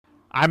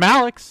I'm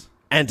Alex.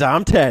 And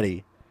I'm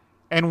Teddy.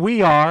 And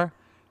we are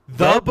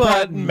The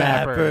Button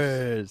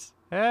Mappers.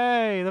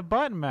 Hey, the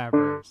Button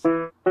Mappers.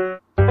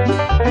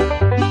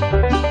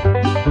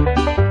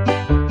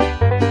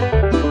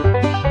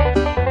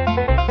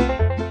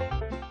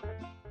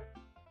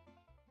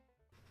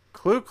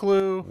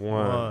 Clue.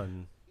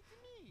 One.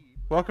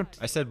 Welcome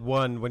to, I said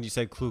one when you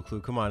said clue.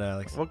 Come on,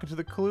 Alex. welcome to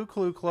the Clue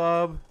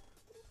Club.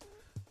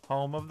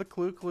 Home of the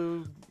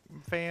Clue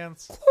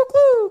fans.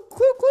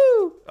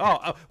 Clue.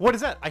 Oh, what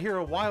is that? I hear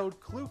a wild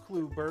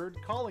Clue bird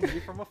calling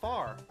you from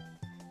afar.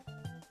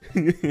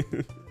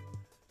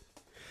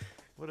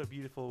 What a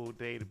beautiful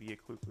day to be a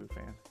Clue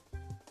fan.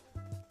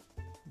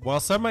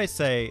 While some might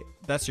say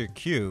that's your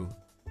cue,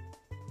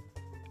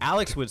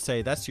 Alex would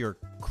say that's your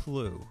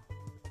clue.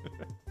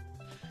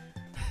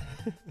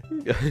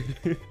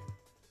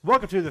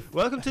 Welcome to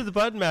the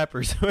Button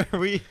Mappers, where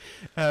we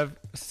have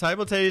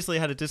simultaneously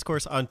had a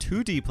discourse on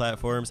 2D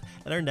platforms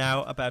and are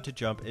now about to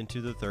jump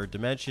into the third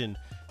dimension.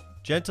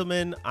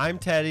 Gentlemen, I'm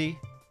Teddy.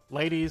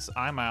 Ladies,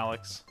 I'm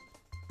Alex.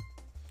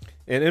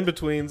 And in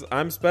betweens,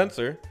 I'm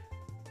Spencer.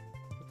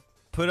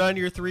 Put on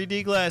your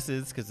 3D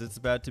glasses because it's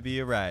about to be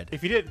a ride.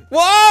 If you didn't,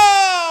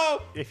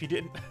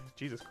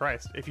 Jesus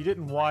Christ, if you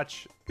didn't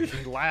watch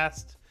the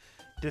last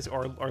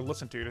or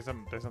listen to, there's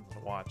something to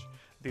watch.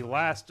 The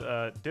last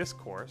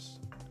discourse,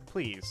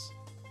 please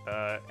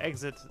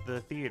exit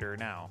the theater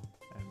now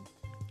and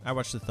I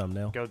watched the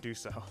thumbnail. go do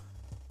so.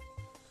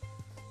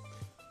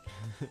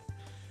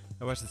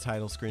 I watched the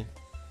title screen.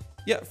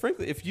 Yeah,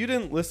 frankly, if you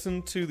didn't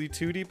listen to the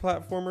 2D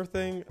platformer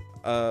thing,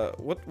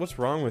 what's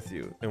wrong with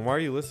you? And why are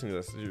you listening to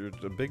this? You're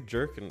a big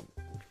jerk and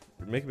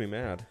you're making me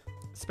mad.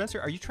 Spencer,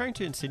 are you trying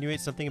to insinuate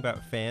something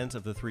about fans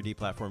of the 3D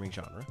platforming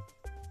genre?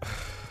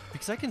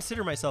 Because I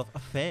consider myself a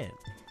fan.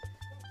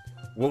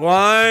 Well,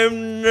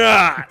 I'm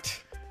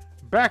not.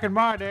 Back in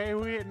my day,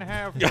 we didn't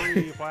have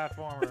 3D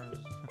platformers.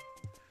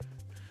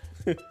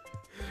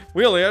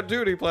 We only had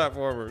 2D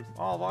platformers.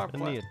 All of our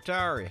And the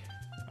Atari.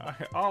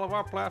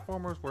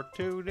 platformers were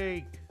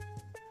 2D.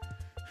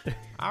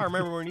 I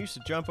remember when you used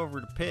to jump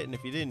over the pit, and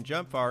if you didn't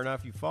jump far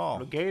enough, you fall.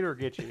 The gator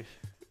get you.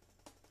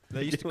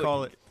 They used to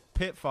call it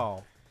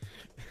pitfall.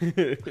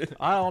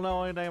 I don't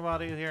know anything about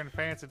these here in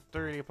fancy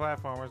 3D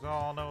platformers.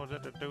 All I know is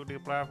that the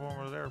 2D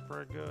platformers, they're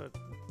pretty good.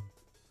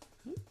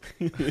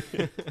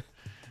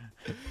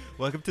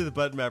 Welcome to the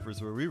Button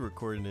Mappers, where we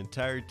record an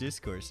entire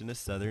discourse in a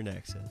southern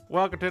accent.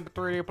 Welcome to the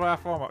 3D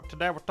platformer.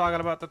 Today we're talking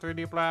about the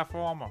 3D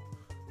platformer.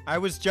 I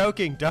was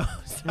joking. Don't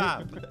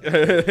stop.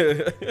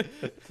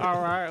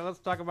 All right, let's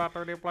talk about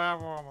 3D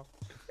platformers.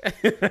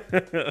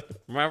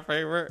 My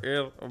favorite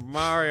is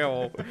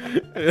Mario.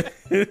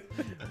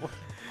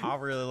 I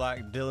really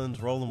like Dylan's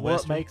Rolling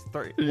What Western. makes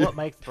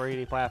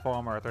 3D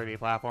platformer a 3D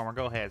platformer?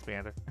 Go ahead,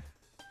 Spencer.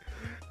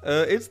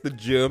 It's the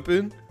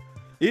jumping.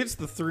 It's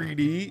the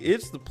 3D.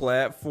 It's the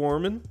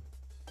platforming.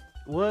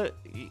 What?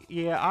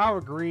 Yeah, I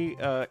agree.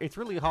 It's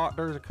really hard.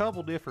 There's a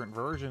couple different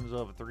versions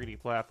of a 3D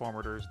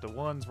platformer. There's the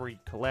ones where you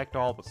collect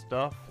all the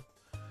stuff.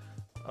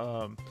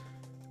 And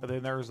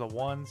then there's the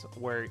ones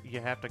where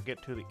you have to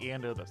get to the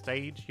end of the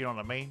stage. You know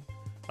what I mean?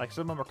 Like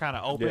some of them are kind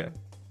of open. Yeah.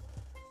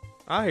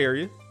 I hear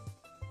you.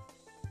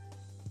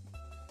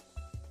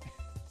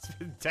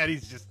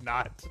 Teddy's just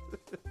not.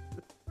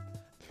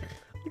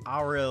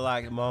 I really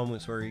like the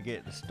moments where you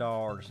get the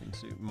stars in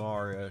Super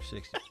Mario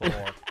 64.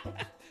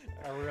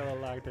 I really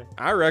liked it.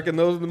 I reckon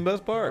those are the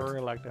best I parts.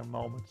 really like them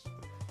moments.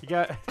 You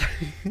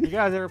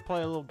guys ever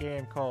play a little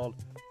game called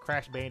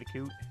Crash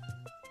Bandicoot?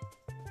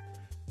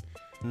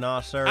 Nah,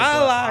 sir. I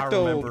but like I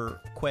those.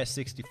 remember Quest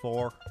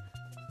 64,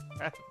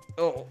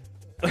 Oh.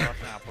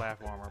 That's not a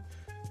platformer.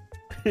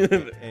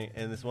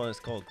 and this one is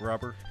called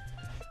Grubber.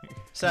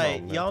 Say,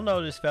 Come on, man. y'all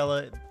know this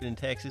fella in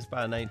Texas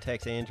by the name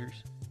Tex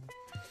Andrews?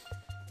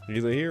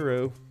 He's a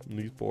hero in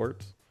these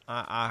ports.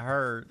 I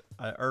heard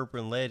an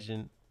urban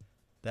legend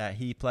that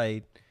he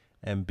played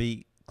and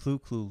beat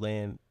Clue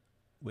Land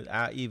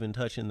without even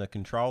touching the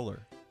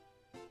controller.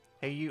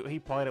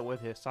 He played it with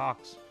his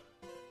socks.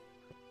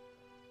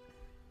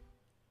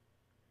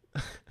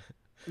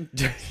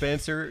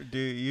 Spencer, do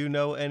you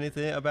know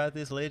anything about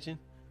this legend?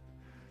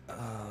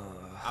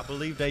 I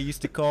believe they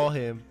used to call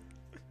him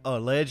a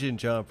legend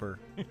jumper.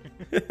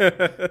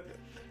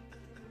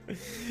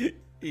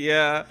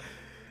 Yeah.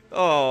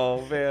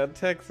 Oh, man.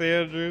 Tex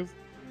Andrews.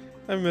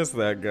 I miss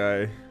that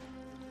guy.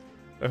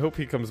 I hope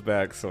he comes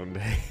back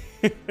someday.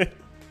 He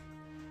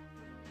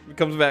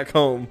comes back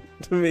home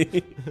to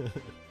me.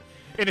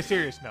 In a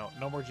serious note,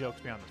 no more jokes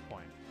beyond this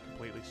point.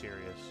 Completely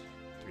serious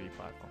 3D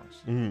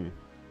platformers. Mm.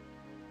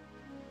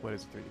 What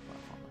is a 3D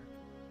platformer?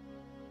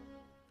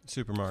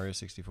 Super Mario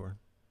 64.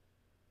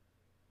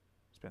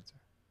 Spencer.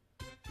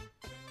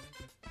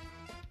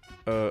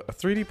 A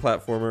 3D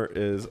platformer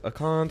is a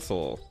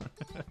console.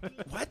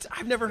 What?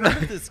 I've never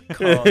heard of this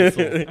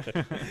console.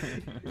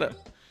 No.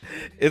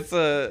 It's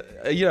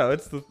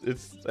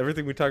it's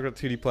everything we talked about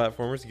 2D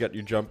platformers. You got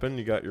your jumping,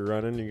 you got your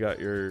running, you got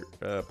your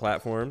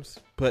platforms.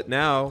 But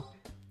now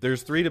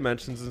there's 3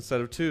 dimensions instead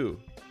of 2.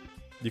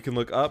 You can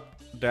look up,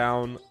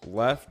 down,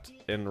 left,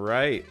 and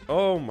right.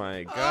 Oh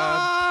my god.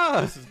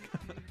 Ah! This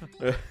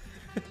is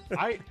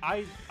I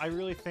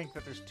really think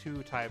that there's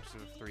two types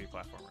of 3D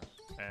platformers,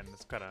 and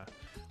it's kind of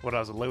what I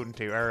was alluding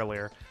to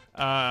earlier.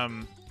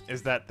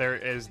 Is that there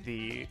is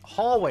the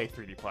hallway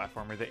 3D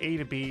platformer, the A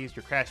to B's,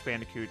 your Crash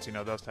Bandicoots,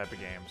 those type of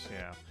games,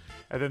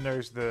 and then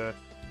there's the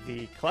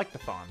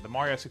collectathon, the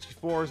Mario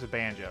 64s, the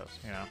Banjos,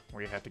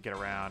 where you have to get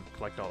around,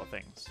 collect all the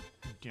things,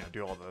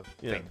 do all the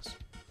things.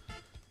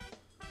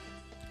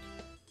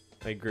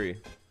 I agree.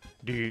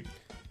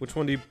 Which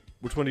one do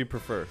you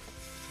prefer?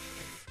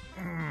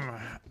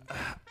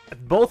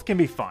 Both can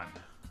be fun.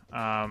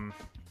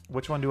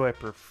 Which one do I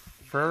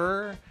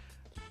prefer?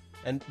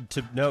 And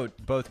to note,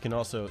 both can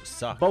also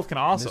suck. Both can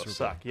also miserably.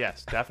 suck.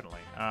 Yes, definitely.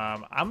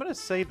 I'm gonna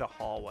say the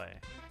hallway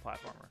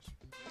platformers.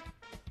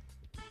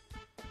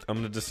 I'm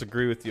gonna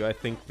disagree with you. I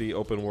think the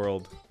open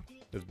world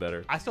is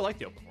better. I still like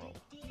the open world.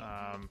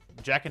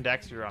 Jack and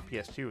Daxter on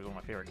PS2 was one of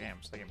my favorite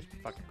games. That game was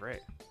fucking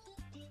great.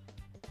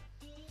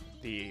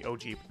 The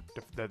OG,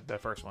 the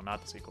first one,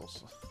 not the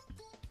sequels.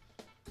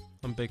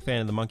 I'm a big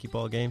fan of the Monkey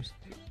Ball games.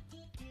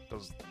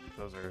 Those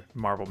are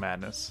Marble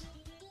Madness.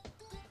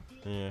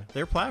 Yeah,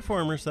 they're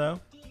platformers though,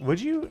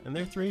 Would you? and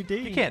they're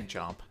 3D. You can't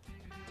jump.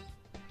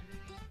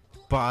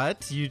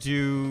 But you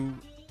do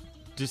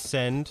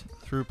descend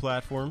through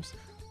platforms.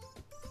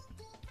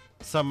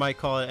 Some might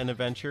call it an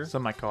adventure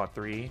Some might call it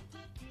 3.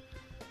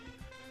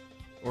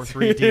 or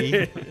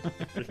 3D.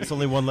 It's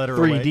only one letter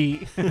away.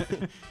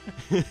 3D.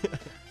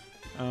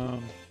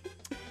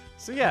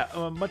 So yeah,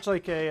 much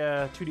like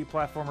a 2D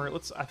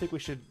platformer, I think we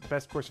should,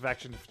 best course of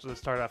action to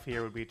start off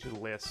here would be to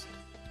list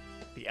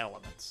the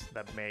elements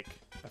that make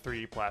a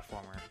 3D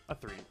platformer a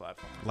 3D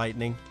platformer.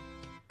 Lightning,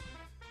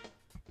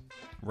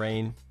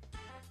 rain,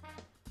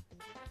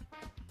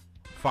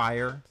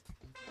 fire,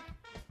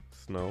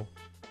 Snow.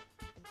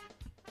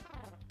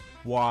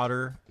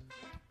 water,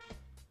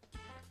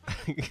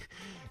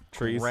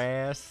 Trees.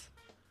 grass,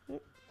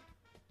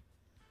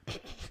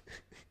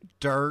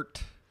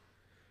 dirt.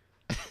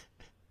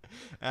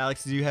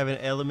 Alex, do you have an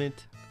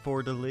element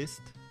for the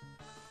list?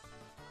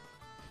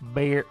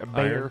 Bear.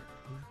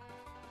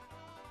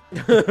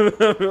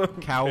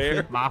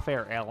 Cowfish. My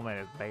favorite element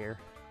is bear.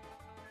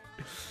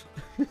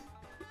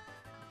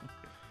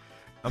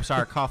 I'm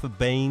sorry, coffee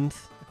beans,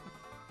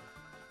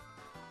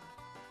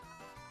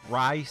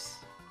 rice.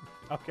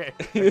 Okay.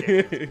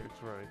 It's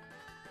right.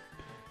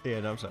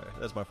 Yeah, no, I'm sorry.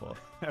 That's my fault.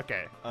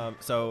 Okay.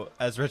 So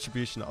as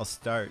retribution, I'll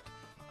start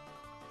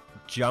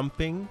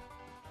jumping.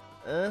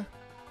 That's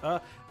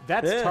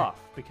Yeah. tough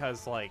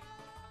because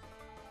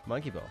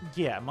Monkey ball.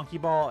 yeah, Monkey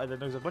Ball, and then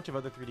there's a bunch of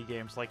other 3D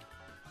games.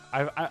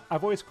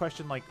 I've always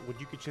questioned would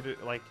you consider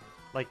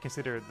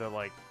consider the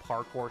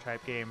parkour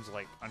type games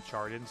like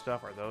Uncharted and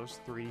stuff? Are those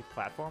 3D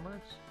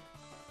platformers?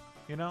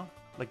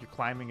 You're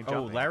climbing and Oh,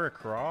 jumping. Lara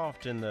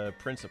Croft and the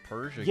Prince of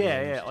Persia.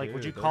 Yeah, games, yeah, like, too.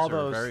 would you call are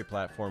those- very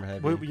platform heavy?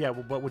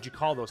 But would you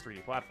call those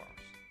 3D platforms?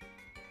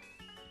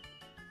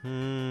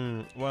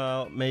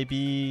 Well,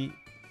 maybe.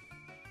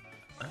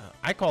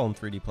 I call them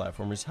 3D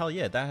platformers. Hell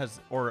yeah, that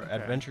has Okay.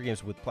 adventure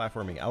games with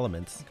platforming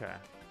elements. Okay.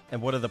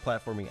 And what are the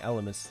platforming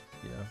elements?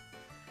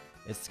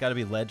 It's got to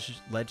be ledges,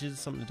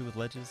 something to do with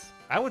ledges.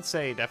 I would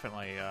say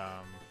definitely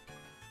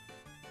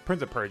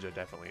Prince of Persia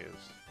definitely is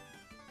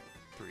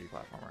 3D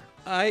platformer.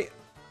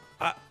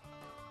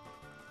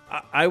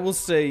 I will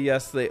say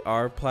yes, they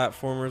are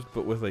platformers,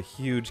 but with a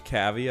huge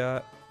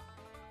caveat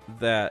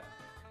that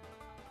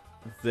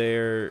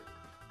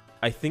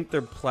I think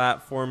their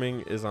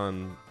platforming is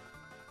on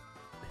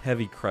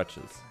heavy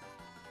crutches.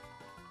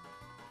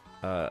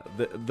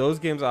 Those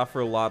games offer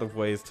a lot of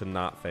ways to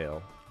not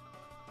fail.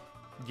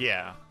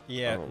 Yeah.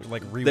 Yeah,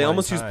 like rewind They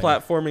almost use time.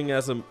 platforming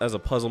as a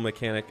puzzle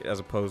mechanic as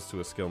opposed to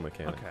a skill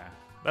mechanic. Okay.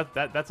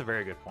 That's a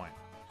very good point.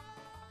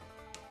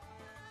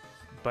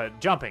 But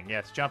jumping,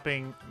 yes,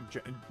 jumping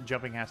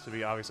has to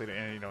be obviously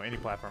any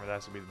platform. That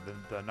has to be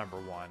the number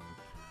one,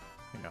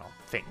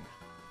 thing.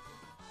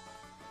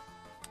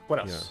 What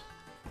else?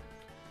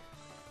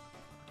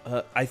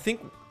 I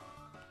think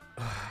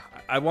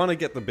I want to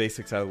get the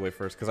basics out of the way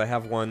first because I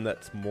have one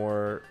that's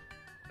more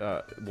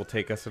will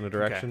take us in a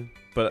direction.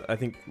 But I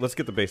think let's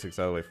get the basics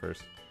out of the way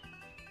first.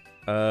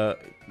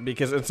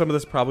 Because and some of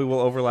this probably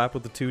will overlap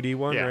with the 2D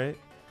one, Yeah.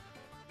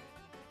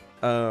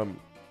 right?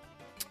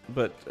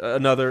 But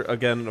another,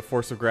 again, a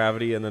force of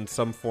gravity and then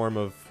some form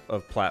of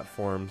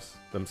platforms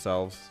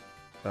themselves.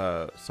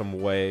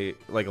 Some way,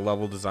 like a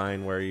level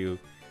design where you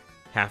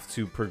have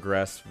to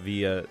progress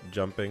via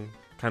jumping.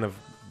 Kind of,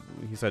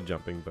 he said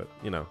jumping, but,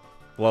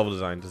 level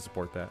design to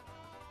support that.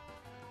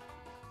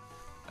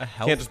 A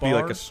health Can't just bar? be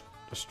like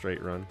a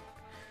straight run.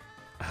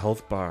 A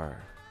health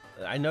bar.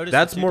 I noticed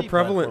That's the more 2D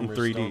prevalent in platformers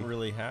 3D. Don't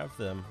really have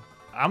them.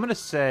 I'm gonna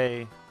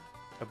say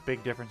a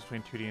big difference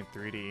between 2D and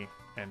 3D,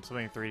 and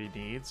something 3D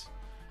needs,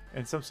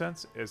 in some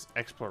sense, is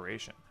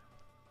exploration.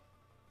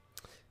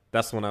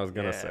 That's the one I was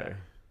going to Yeah. say.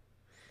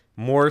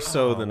 More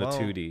so Oh, than well. a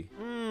 2D.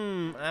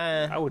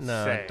 I would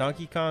no. say.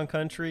 Donkey Kong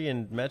Country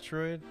and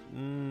Metroid.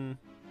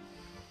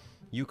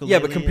 Ukulele Yeah,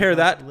 but compare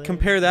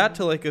Impossibility. that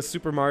to like a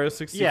Super Mario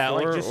 64 Yeah,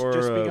 like just or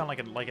being on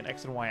like an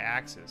X and Y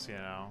axis, you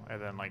know,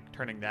 and then like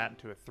turning that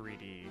into a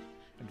 3D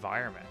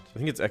environment. I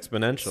think it's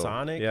exponential.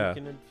 Sonic Yeah.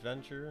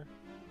 Adventure.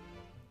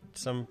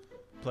 Some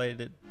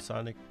played it.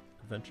 Sonic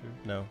Adventure.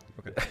 No.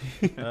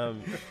 Okay.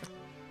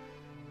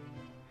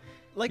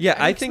 Like Yeah,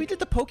 I we think- did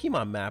the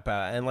Pokemon map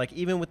out, and like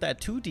even with that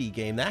 2D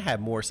game, that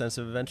had more sense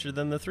of adventure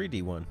than the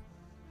 3D one.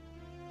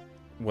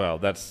 Well,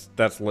 that's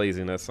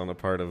laziness on the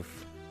part of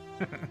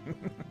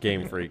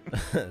Game Freak.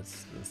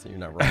 So you're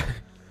not wrong.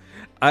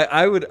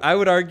 I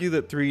would argue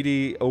that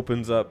 3D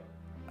opens up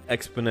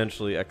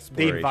exponentially The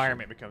exploration.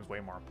 environment becomes way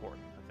more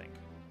important, I think.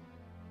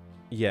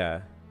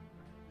 Yeah.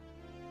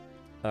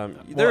 There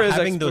Well, is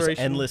having those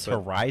exploration, endless but-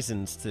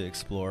 horizons to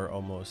explore,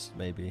 almost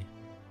maybe.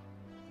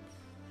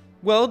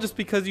 Well, just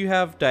because you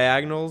have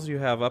diagonals, you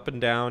have up and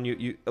down.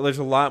 You there's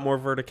a lot more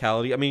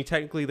verticality. I mean,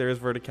 technically there is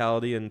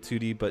verticality in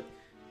 2D, but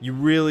you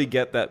really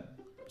get that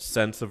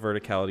sense of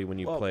verticality when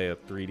you Well, play a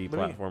 3D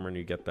let me- platformer and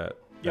you get that.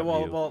 Yeah, that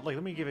well, view. like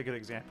let me give you a good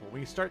example.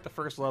 When you start the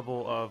first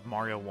level of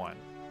Mario 1,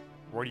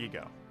 where do you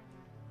go?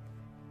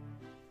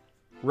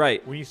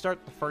 Right. When you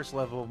start the first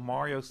level of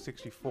Mario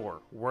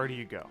 64, where do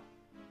you go?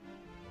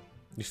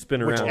 You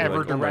spin around Whichever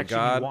like, oh my direction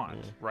god. you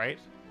want, right?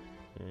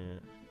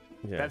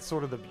 Yeah. That's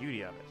sort of the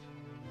beauty of it.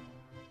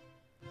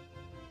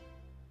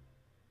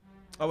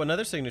 Oh,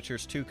 another signature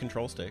is 2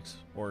 control sticks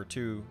or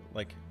 2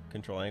 like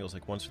control angles,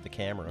 like one's for the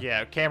camera.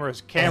 Yeah,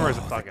 cameras are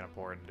fucking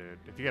important, dude.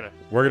 If you got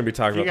We're gonna be if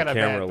talking you about got the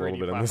a camera bad a 3D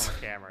little bit on this.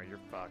 platform camera, you're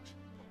fucked.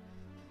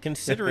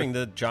 Considering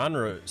the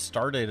genre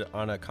started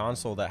on a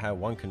console that had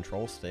 1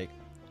 control stick.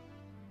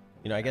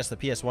 You know, I guess the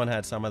PS1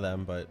 had some of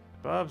them, but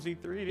Bubsy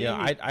 3D. you know,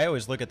 I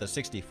always look at the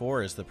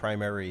 64 as the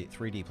primary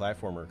 3D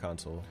platformer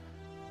console.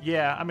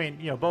 Yeah, I mean,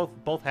 you know,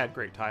 both had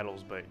great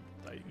titles, but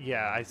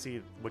yeah, I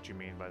see what you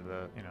mean by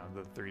the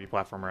the 3D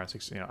platformer on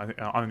 60,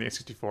 on the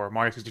 64,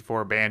 Mario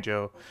 64,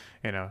 Banjo,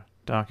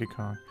 Donkey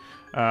Kong,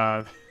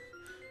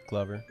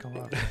 Glover.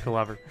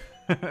 Glover.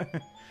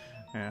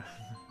 Yeah,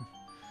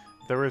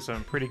 there were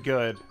some pretty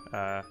good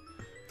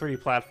 3D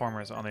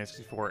platformers on the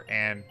 64,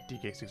 and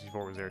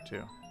DK64 was there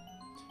too.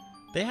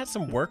 They had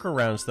some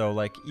workarounds though,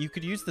 like you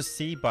could use the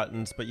C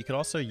buttons, but you could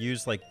also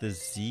use like the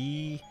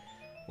Z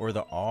or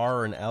the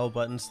R and L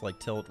buttons to like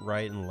tilt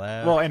right and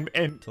left. Well, and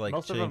to like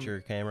most of change them,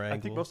 your camera angle.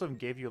 I think most of them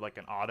gave you like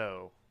an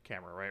auto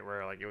camera, right?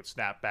 Where like it would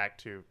snap back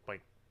to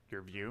like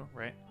your view,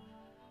 right?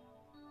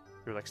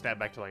 It would like snap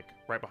back to like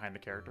right behind the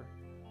character.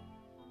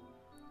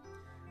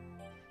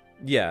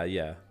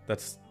 Yeah.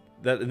 That's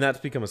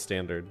become a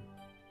standard.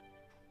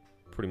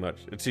 Pretty much.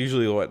 It's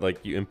usually what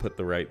like you input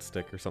the right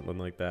stick or something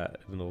like that,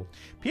 and it'll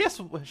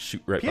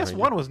shoot right behind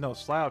PS1 you. was no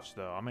slouch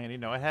though. I mean,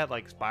 it had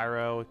like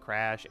Spyro,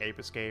 Crash, Ape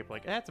Escape.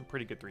 Like it had some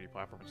pretty good 3D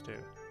platformers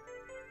too.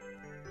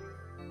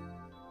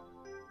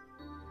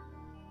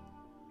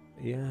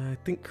 Yeah, I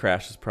think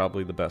Crash is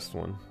probably the best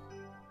one.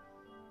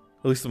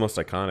 At least the most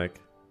iconic.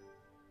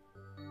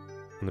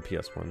 On the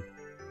PS1.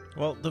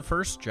 Well, the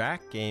first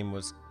Jack game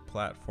was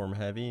platform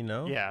heavy,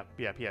 no? Yeah,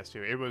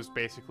 PS2. It was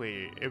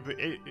basically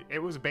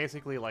it was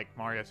basically like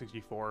Mario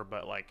 64,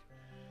 but like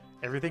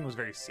everything was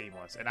very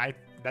seamless, and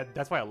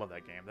that's why I love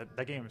that game.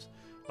 That game's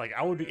like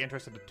I would be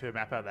interested to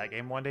map out that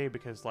game one day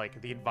because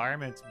like the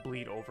environments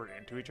bleed over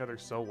into each other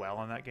so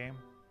well in that game.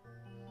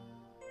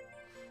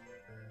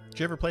 Did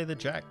you ever play the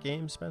Jack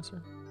game,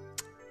 Spencer?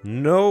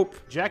 Nope.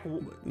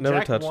 Never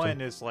Jack touched 1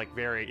 them. is like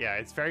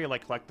it's very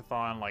like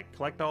collectathon, like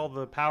collect all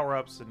the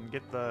power-ups and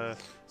get the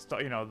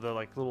the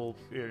like little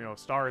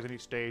stars in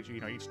each stage.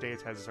 Each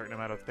stage has a certain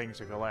amount of things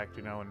to collect,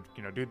 and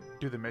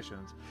do the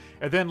missions.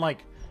 And then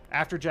like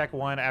after Jack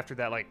 1, after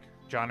that like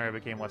genre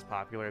became less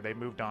popular, they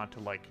moved on to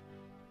like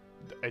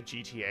a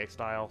GTA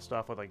style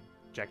stuff with like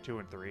Jack 2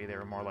 and 3. They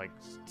were more like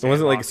So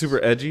wasn't it like sandbox.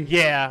 super edgy?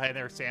 Yeah, and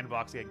they were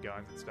sandboxy, had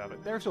guns and stuff.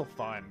 They're still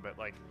fun, but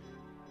like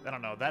I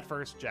don't know, that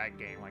first Jack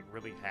game like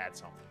really had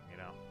something,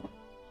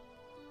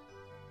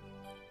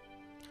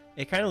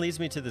 It kind of leads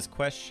me to this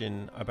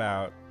question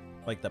about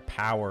like the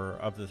power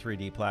of the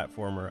 3D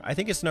platformer. I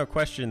think it's no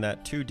question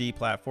that 2D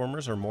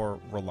platformers are more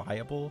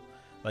reliable.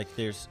 Like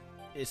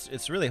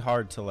it's really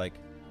hard to like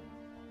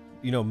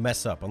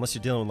mess up unless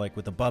you're dealing like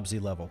with the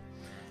Bubsy level.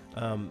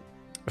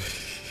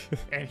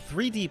 And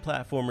 3D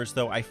platformers,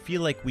 though, I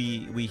feel like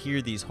we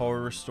hear these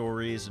horror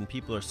stories and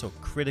people are so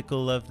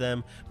critical of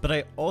them, but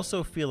I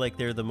also feel like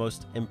they're the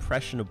most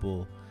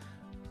impressionable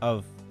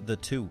of the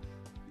two.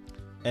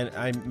 And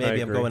I'm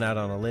agree. going out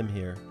on a limb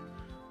here,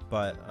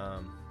 but I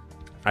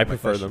my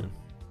prefer question- them.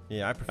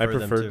 Yeah, I prefer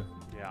them too.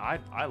 yeah,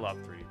 I love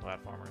 3D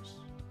platformers.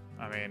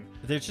 I mean,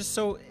 They're just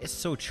it's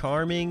so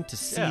charming to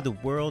see Yeah. the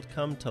world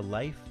come to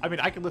life.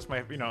 I can list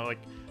my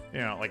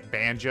like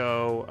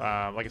Banjo,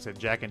 like I said,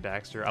 Jack and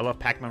Daxter. I love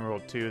Pac-Man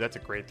World 2. That's a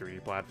great 3D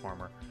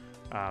platformer.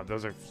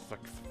 Those are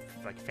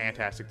like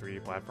fantastic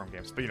 3D platform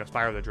games. But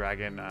Spyro the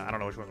Dragon, I don't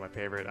know which one's my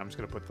favorite. I'm just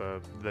gonna put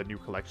the new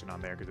collection on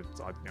there because it's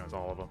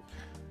all of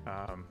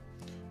them.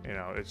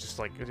 It's just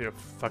like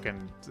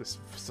fucking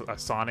a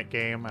Sonic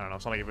game. I don't know,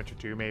 Sonic Adventure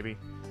 2 maybe.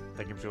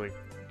 That game's really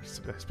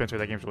Spencer,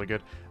 that game's really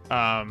good.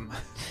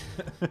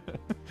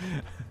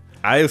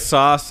 I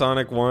saw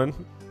Sonic 1,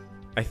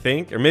 I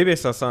think, or maybe I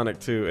saw Sonic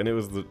 2, and it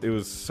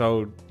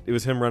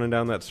was him running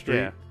down that street.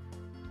 Yeah.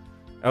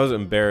 That was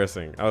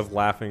embarrassing. I was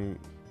laughing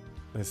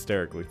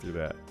hysterically through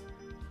that.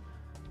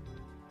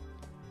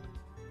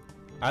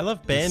 I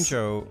love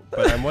Banjo,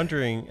 but I'm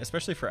wondering,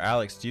 especially for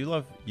Alex, do you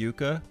love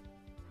Yuka?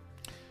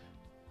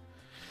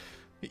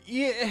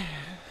 Yeah.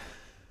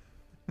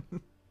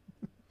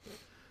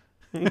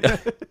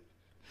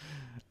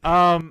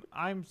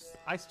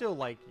 I still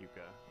like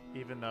Yuka,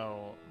 even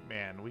though,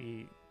 man,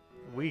 we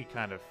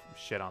kind of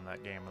shit on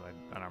that game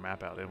on our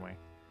map out, didn't we?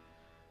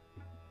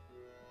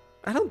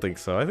 I don't think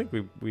so. I think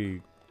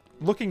we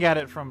Looking at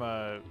it from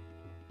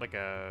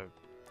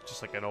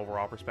just like an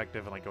overall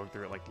perspective and like going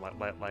through it like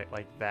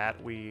that,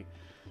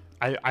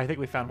 I think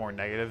we found more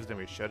negatives than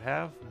we should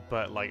have,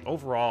 but like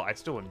overall I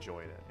still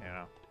enjoyed it, you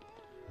know.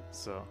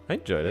 So I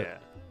enjoyed it. yeah.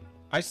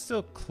 I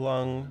still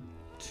clung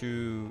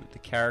to the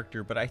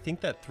character, but I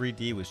think that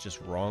 3D was just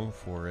wrong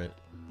for it.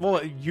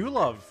 Well, you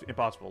love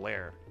Impossible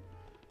Lair.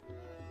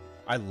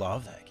 I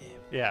love that game.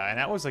 Yeah, and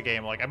that was a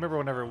game, like, I remember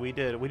whenever we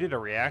did a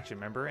reaction,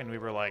 remember? And we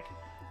were like,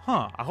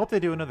 huh, I hope they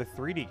do another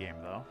 3D game,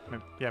 though.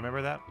 Yeah,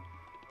 remember that?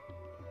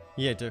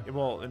 Yeah, dude.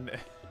 Well, and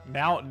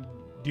now,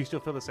 do you still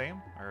feel the same?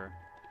 Or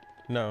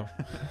No.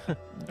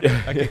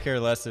 I could care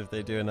less if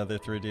they do another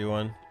 3D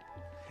one.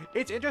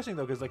 It's interesting,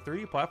 though, because, like,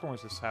 3D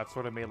platforms just have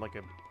sort of made, like,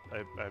 a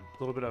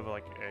little bit of,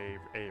 like,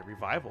 a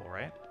revival,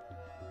 right?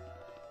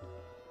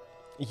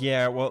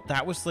 Yeah, well,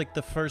 that was, like,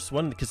 the first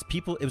one, because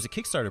it was a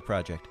Kickstarter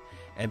project.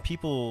 And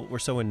people were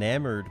so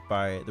enamored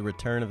by the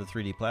return of the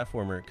 3D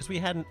platformer because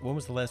when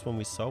was the last one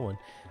we saw one?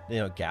 You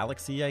know,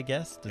 Galaxy, I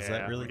guess. Does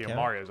that really count?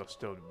 Mario's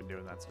still been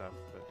doing that stuff,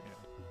 but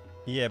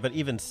yeah, but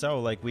even so,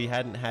 like, we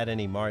hadn't had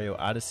any Mario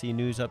Odyssey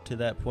news up to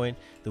that point.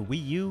 The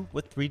Wii U,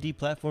 what 3D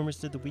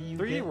platformers did the Wii U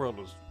 3D get? World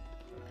was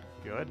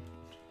good.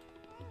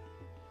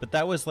 But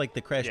that was like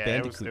the Crash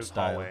Bandicoot it was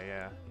style. hallway,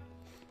 yeah.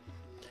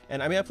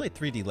 And I mean, I played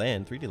 3D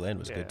Land. 3D Land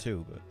was good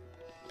too, but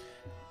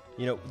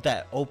you know,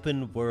 that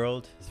open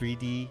world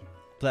 3D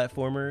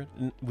platformer,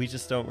 we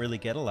just don't really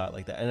get a lot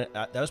like that. And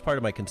that was part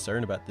of my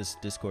concern about this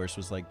discourse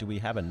was like, do we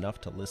have enough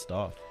to list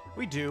off?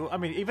 We do. I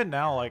mean, even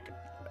now, like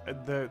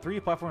the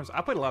 3D platforms,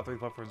 I played a lot of 3D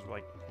platforms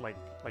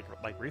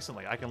like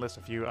recently. I can list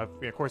a few. Of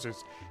course,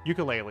 there's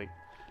Yooka-Laylee.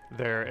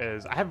 There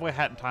is. I haven't played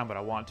Hat in Time, but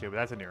I want to. But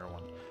that's a newer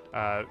one.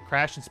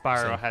 Crash and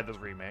Spyro Same. had those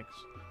remakes.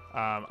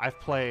 I've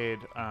played.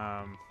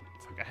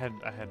 I had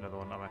another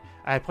one.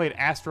 I had played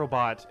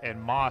Astrobot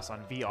and Moss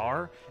on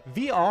VR.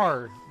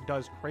 VR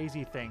does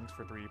crazy things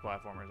for 3D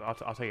platformers.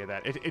 I'll tell you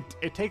that.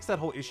 It takes that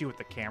whole issue with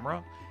the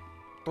camera,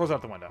 throws it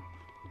out the window.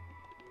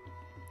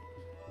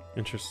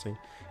 Interesting.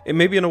 It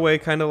may be in a way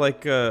kind of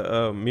like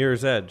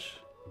Mirror's Edge.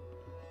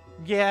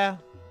 Yeah.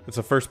 It's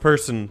a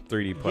first-person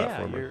 3D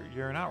platformer. Yeah,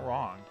 you're not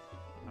wrong.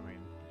 I mean,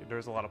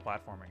 there's a lot of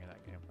platforming in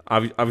that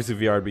game. Obviously,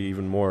 VR would be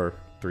even more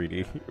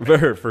 3D,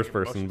 very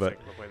first-person, but.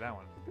 Play that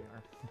one.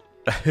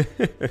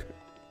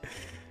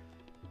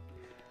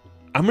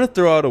 I'm gonna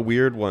throw out a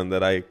weird one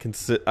that I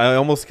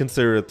almost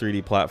consider a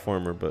 3D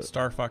platformer, but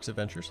Star Fox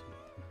Adventures.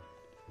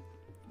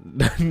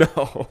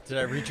 no. Did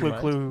I read your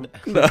mind?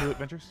 Clue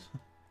Adventures?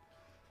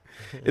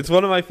 It's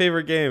one of my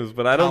favorite games,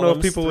 but I don't know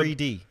if people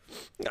 3D.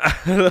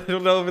 I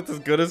don't know if it's as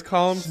good as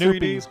Columns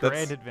 3D. Snoopy's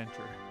Grand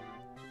Adventure.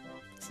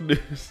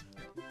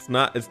 It's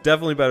not. It's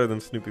definitely better than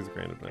Snoopy's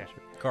Grand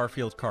Adventure.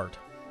 Garfield Kart.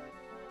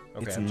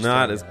 Okay, It's I'm just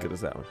not throwing as it good out.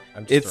 as that one.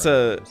 I'm just It's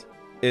throwing it out.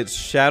 It's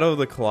Shadow of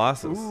the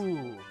Colossus.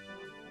 Ooh,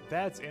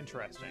 that's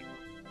interesting.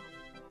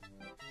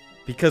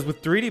 Because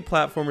with 3D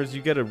platformers,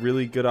 you get a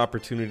really good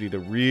opportunity to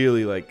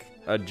really like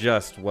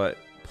adjust what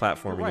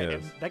platforming Right,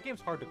 is. and that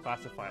game's hard to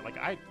classify. Like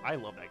I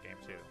love that game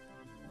too.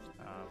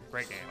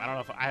 Great game. I don't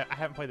know if I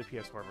haven't played the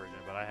PS4 version,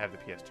 but I have the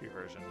PS2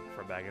 version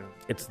from back in.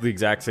 It's the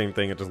exact same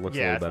thing. It just looks a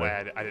Yeah, little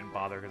that's better. why I didn't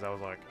bother because I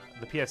was like,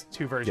 the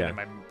PS2 version in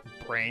my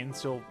brain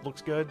still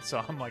looks good,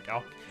 so I'm like,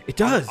 It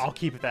does. I'll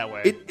keep it that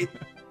way.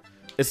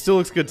 It still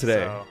looks good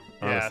today. So,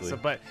 honestly. yeah. So,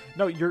 but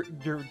no, you're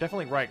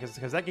definitely right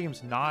because that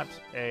game's not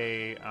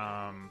a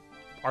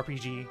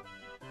RPG.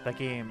 That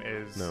game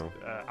is. No.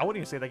 I wouldn't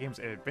even say that game's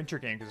an adventure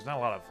game because there's not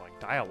a lot of like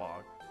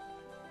dialogue.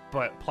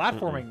 But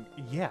platforming,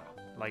 yeah,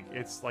 like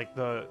it's like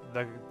the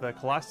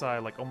Colossi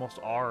like almost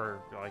are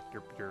like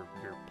your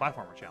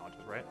platformer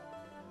challenges, right?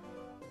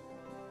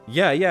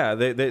 Yeah.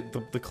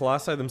 The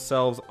Colossi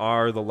themselves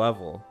are the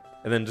level,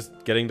 and then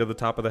just getting to the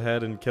top of the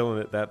head and killing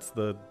it. That's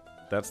the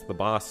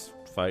boss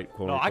fight.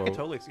 Quote No, unquote. I could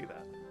totally see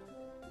that.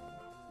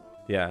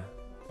 Yeah.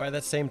 By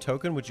that same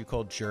token, would you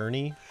call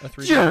Journey a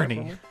 3D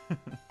Journey. platformer?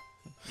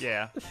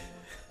 Yeah.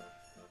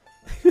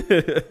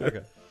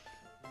 Okay.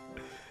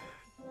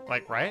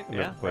 Like right?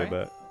 Never Yeah. played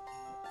Right? that.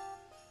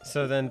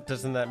 So then,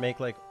 doesn't that make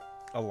like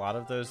a lot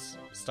of those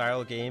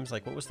style games?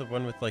 Like, what was the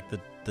one with like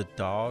the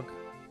dog,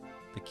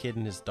 the kid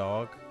and his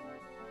dog,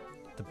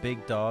 the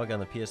big dog on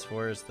the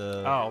PS4 is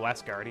the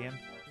Last Guardian.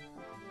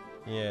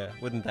 yeah.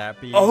 Wouldn't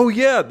that be? Oh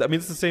yeah, I mean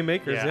it's the same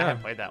makers. Yeah, I Yeah.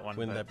 haven't played that one.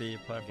 Wouldn't but that be a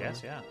platform?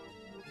 yes, yeah.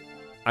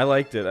 I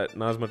liked it.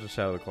 Not as much as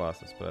Shadow of the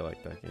Colossus, but I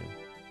liked that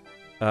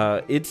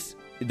game.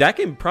 That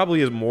game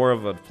probably is more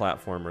of a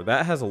platformer.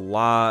 That has a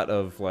lot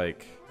of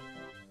like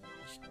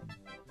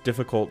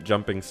difficult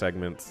jumping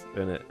segments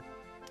in it,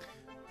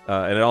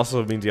 and it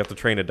also means you have to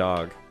train a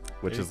dog,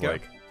 which is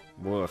like,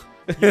 whoa.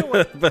 You know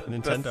what?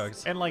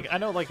 Nintendogs. And like I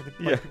know like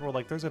people were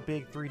like, there's a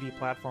big 3D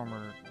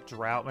platformer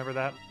drought. Remember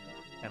that?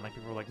 And like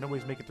people were like,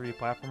 nobody's making 3D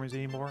platformers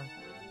anymore.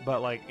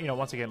 But like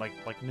once again, like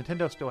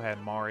Nintendo still had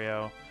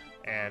Mario,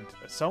 and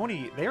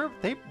Sony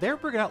they're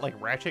bringing out like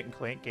Ratchet and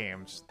Clank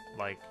games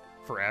like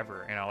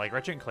forever. Like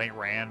Ratchet and Clank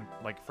ran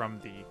like from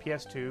the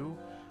PS2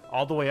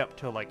 all the way up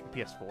to like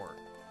PS4.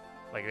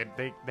 Like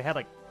they had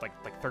like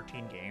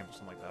 13 games or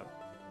something like that.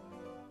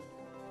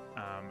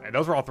 And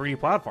those were all 3D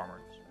platformers.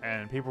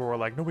 And people were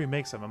like, nobody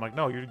makes them. I'm like,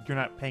 no, you're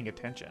not paying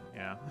attention.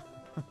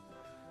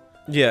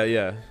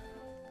 Yeah.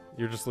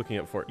 You're just looking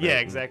at Fortnite. Yeah,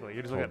 exactly.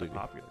 You're just looking at the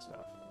popular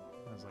stuff.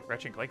 I was like,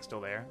 Ratchet and Clank's still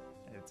there.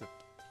 It's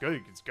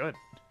good. It's good.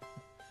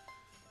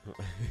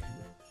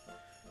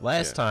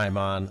 Last time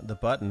on the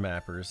Button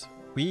Mappers,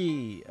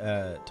 we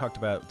talked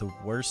about the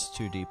worst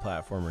 2D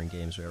platformer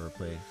games we ever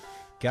played.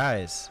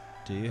 Guys,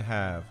 do you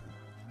have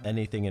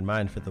anything in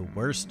mind for the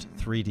worst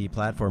 3D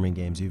platforming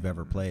games you've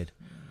ever played?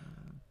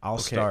 I'll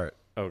start.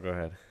 Oh, go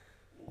ahead.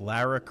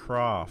 Lara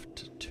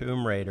Croft,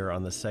 Tomb Raider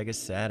on the Sega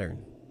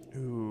Saturn.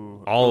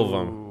 Ooh. All of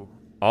them.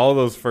 All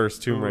those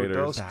first Tomb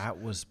Raiders.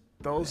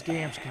 Those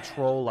games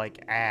control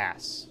like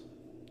ass.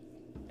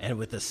 And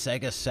with the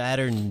Sega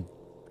Saturn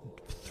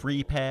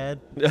 3-pad.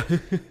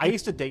 I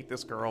used to date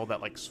this girl that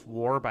like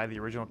swore by the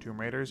original Tomb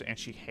Raiders, and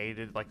she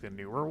hated like the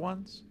newer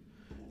ones.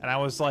 And I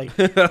was like,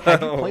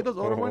 have you played those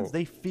older ones?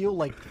 They feel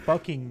like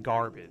fucking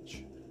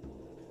garbage.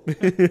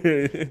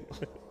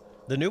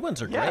 The new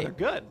ones are great. Yeah, they're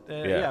good.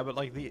 Yeah, but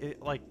like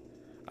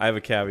I have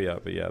a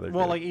caveat, but yeah, they're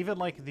good. like even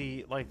like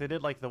they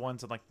did like the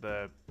ones in like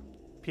the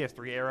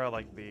PS3 era,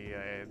 like the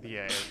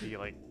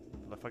like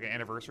the fucking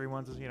anniversary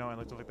ones, and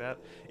like stuff like that.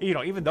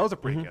 Even those are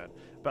pretty good.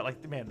 But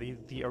like man,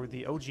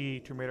 the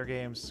OG Tomb Raider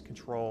games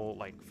control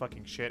like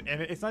fucking shit,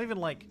 and it's not even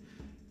like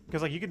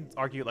because like you can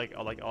argue like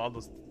all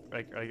those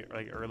like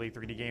early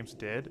 3D games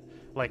did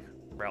like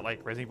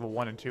Resident Evil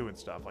 1 and 2 and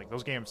stuff. Like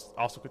those games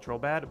also control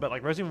bad, but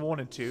like Resident Evil 1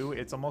 and 2,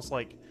 it's almost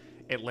like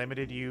it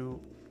limited you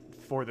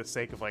for the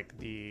sake of like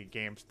the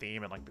game's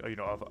theme and like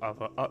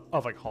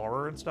of like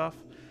horror and stuff.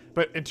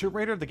 But in Tomb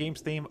Raider, the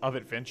game's theme of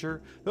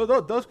adventure,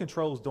 those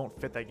controls don't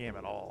fit that game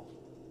at all.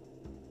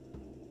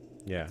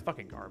 Yeah, it's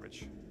fucking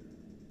garbage.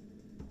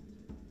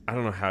 I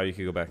don't know how you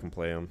could go back and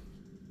play them.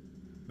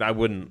 I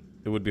wouldn't.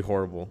 It would be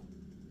horrible.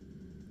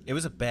 It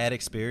was a bad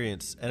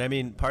experience, and I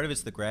mean, part of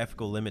it's the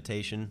graphical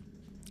limitation.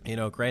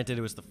 Granted,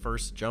 it was the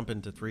first jump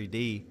into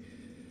 3D,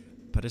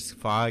 but it's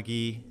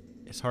foggy.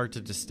 It's hard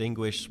to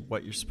distinguish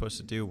what you're supposed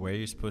to do, where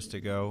you're supposed to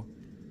go.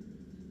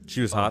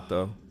 She was hot,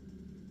 though.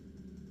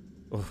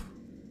 Oof.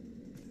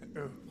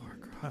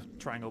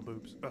 Triangle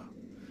boobs.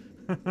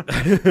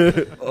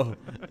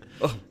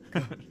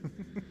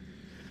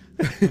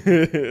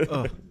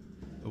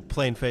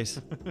 Plain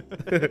face.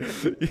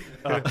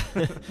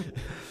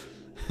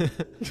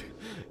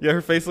 Yeah,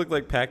 her face looked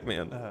like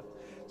Pac-Man.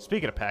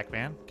 Speaking of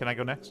Pac-Man, can I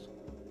go next?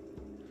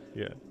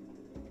 Yeah.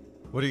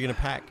 What are you gonna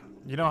pack?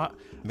 Man.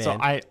 So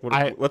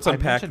let's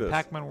unpack mentioned this.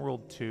 Pac-Man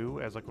World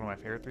 2 as like one of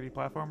my favorite 3D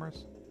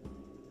platformers.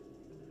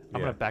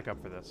 I'm gonna back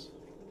up for this.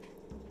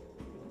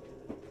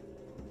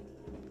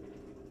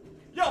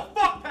 Yo,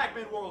 fuck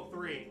Pac-Man World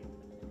 3.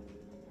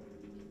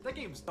 That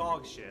game's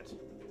dog shit.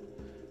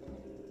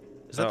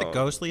 Is that the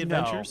Ghostly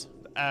Adventures?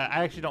 No.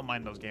 I actually don't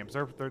mind those games.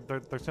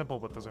 They're simple,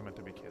 but those are meant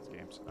to be kids'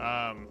 games.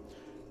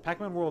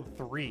 Pac-Man World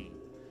 3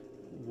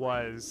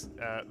 was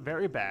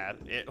very bad.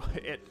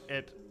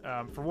 It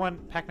for one,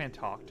 Pac-Man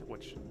talked,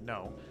 which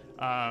no,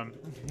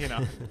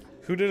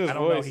 Who did his I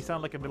don't voice? know. He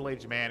sounded like a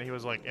middle-aged man. He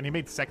was like, and he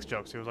made sex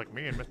jokes. He was like,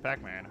 me and Miss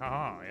Pac-Man,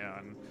 haha,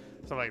 and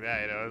stuff like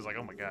that. It was like,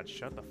 oh my god,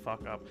 shut the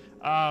fuck up.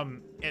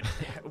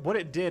 What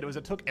it did was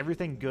it took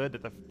everything good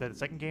that the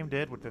second game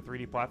did with the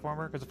 3D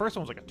platformer, because the first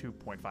one was like a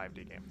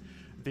 2.5D game.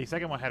 The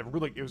second one had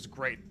it was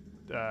great,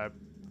 the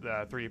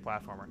 3D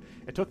platformer.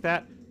 It took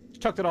that,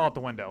 chucked it all out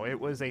the window. It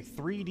was a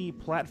 3D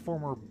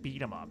platformer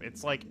beat 'em up.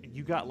 It's like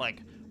you got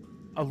like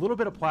a little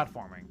bit of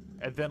platforming,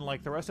 and then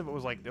like the rest of it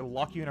was like it'll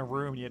lock you in a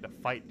room and you had to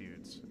fight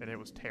dudes, and it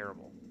was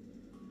terrible.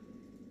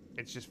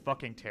 It's just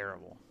fucking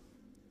terrible.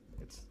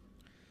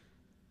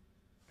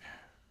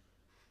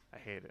 I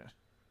hate it.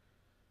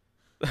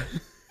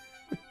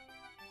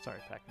 Sorry,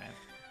 Pac-Man.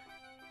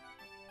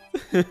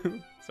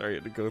 Sorry, you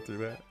had to go through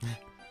that.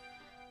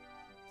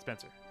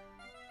 Spencer.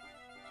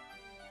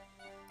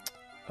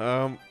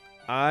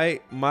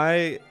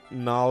 My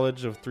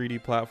knowledge of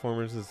 3D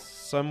platformers is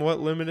somewhat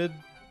limited,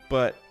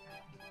 but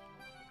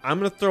I'm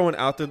gonna throw one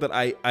out there that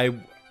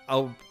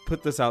I'll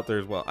put this out there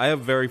as well. I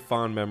have very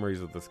fond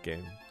memories of this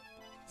game,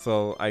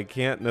 so I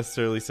can't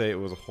necessarily say it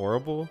was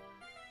horrible,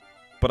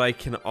 but I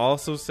can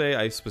also say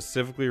I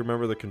specifically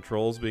remember the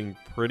controls being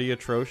pretty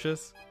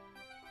atrocious.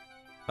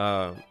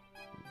 Do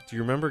you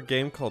remember a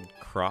game called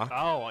Croc?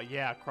 Oh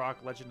yeah,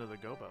 Croc: Legend of the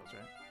Gobos,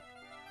 right?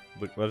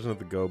 Legend of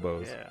the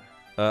Gobos.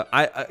 Yeah.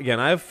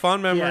 I have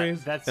fond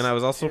memories, that's, and I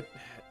was also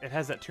it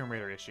has that Tomb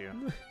Raider issue.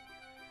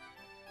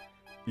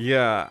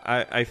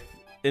 yeah.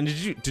 And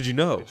did you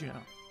know Did you know?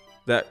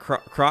 that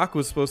Croc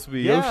was supposed to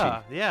be Yoshi?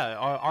 Yeah.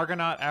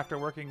 Argonaut, after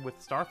working with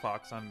Star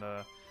Fox on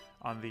the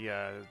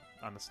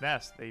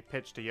SNES, they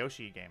pitched a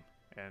Yoshi game,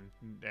 and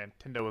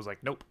Nintendo was like,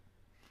 nope.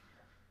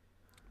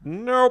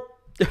 Nope.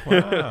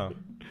 Wow.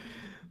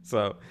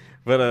 So,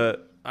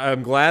 but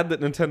I'm glad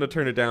that Nintendo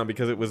turned it down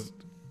because it was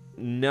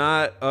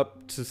not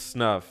up to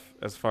snuff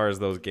as far as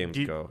those games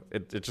go.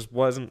 It just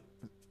wasn't.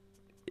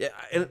 Yeah,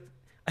 and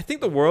I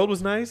think the world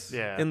was nice.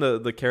 Yeah. And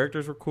the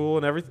characters were cool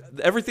and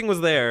everything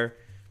was there.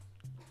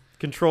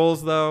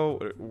 Controls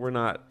though were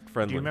not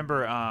friendly. Do you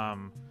remember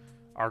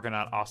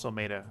Argonaut also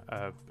made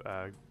a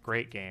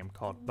great game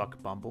called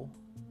Buck Bumble?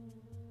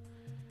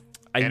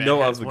 I And know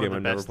it of has the one game. of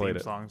I've the never best played theme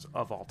it. songs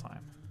of all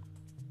time.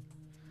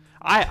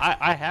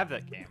 I have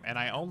that game, and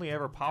I only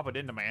ever pop it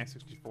into my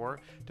N64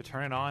 to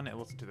turn it on and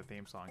listen to the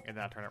theme song, and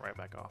then I turn it right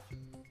back off.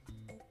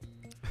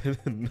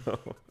 No,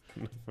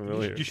 not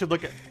familiar. You should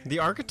look at. The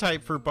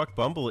archetype for Buck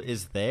Bumble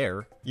is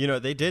there. You know,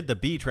 they did the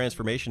bee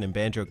transformation in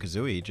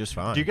Banjo-Kazooie just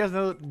fine. Do you guys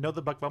know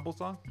the Buck Bumble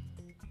song?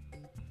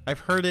 I've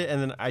heard it, and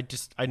then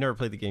I never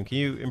played the game. Can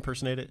you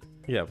impersonate it?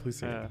 Yeah, please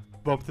sing it.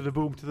 Bump to the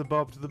boom to the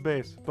bump to the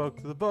bass, buck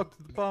to the buck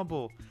to the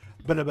bumble.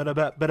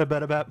 Bada-bada-bap,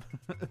 bada-bada-bap,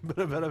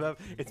 bada-bada-bap.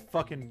 It's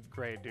fucking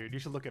great, dude. You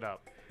should look it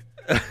up.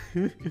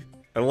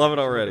 I love it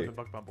already. The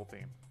Buck Bumble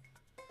theme.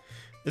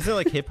 Isn't it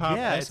like hip hop?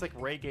 Yeah, it's like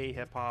reggae,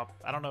 hip hop.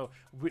 I don't know.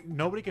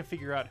 Nobody can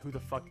figure out who the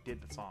fuck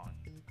did the song.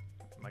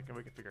 Like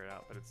nobody can figure it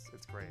out, but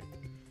it's great.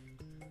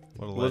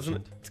 What a Well, isn't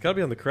legend. it? It's got to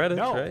be on the credits,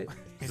 No. right?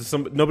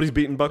 Nobody's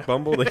beating Buck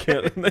Bumble. They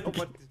can't.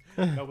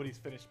 Nobody's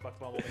finished Buck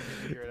Bumble. They can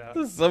figure it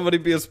out. Somebody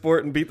be a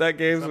sport and beat that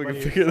game so we can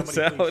figure this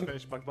somebody please out.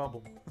 finish Buck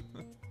Bumble.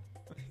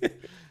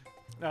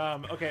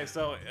 Okay,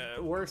 so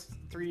worst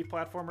 3D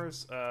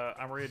platformers.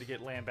 I'm ready to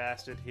get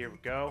lambasted. Here we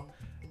go.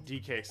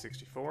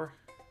 DK64.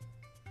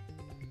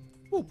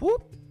 Whoop,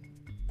 whoop.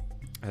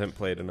 I haven't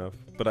played enough,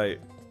 but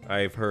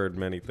I've heard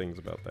many things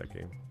about that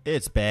game.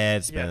 It's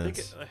bad, Yeah, I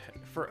Spence.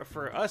 think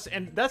for us,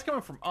 and that's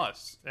coming from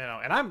us, you know.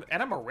 And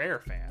I'm a Rare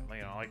fan,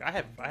 you know. Like I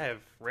have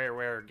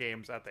rare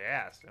games out the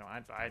ass, you know.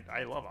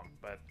 I love them,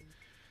 but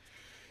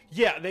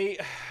yeah, they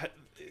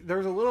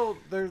were a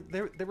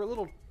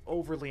little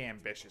overly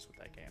ambitious with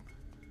that game.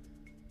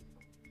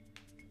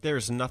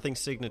 There's nothing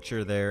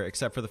signature there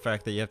except for the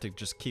fact that you have to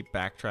just keep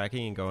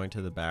backtracking and going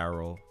to the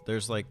barrel.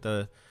 There's like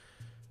I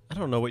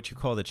don't know what you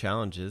call the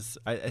challenges.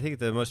 I think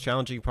the most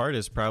challenging part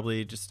is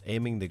probably just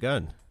aiming the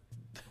gun.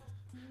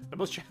 The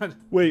most challenging.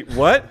 Wait,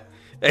 what?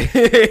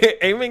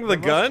 Aiming the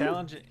most gun?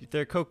 challenging-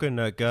 They're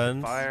coconut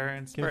guns. Fire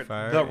and spirit.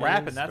 fire The rap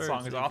and in that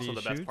song spirits is if also he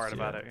the best shoots, part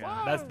about yeah. it.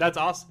 Yeah. That's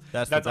also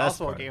That's the best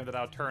also part. a game that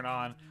I'll turn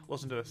on,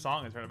 listen to the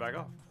song, and turn it back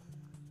off.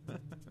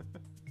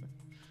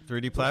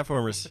 3D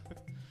platformers.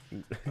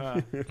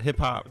 Uh, Hip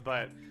hop.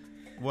 but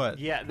What?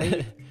 yeah,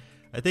 they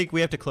I think we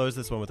have to close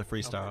this one with a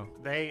freestyle.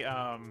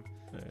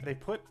 they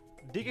put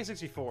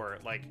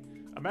DK64, like,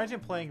 imagine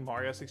playing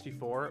Mario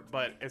 64,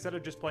 but instead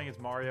of just playing as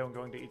Mario and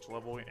going to each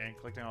level and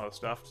collecting all the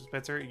stuff,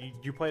 Spencer,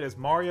 you played as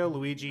Mario,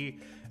 Luigi,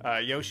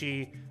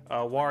 Yoshi,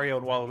 Wario,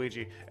 and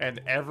Waluigi,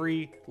 and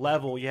every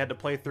level you had to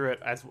play through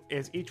it as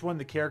each one of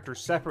the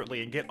characters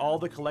separately and get all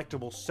the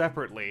collectibles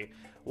separately,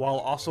 while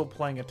also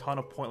playing a ton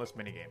of pointless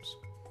minigames.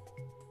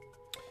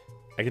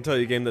 I can tell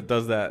you a game that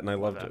does that, and I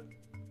loved that? it.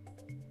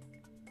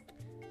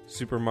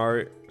 Super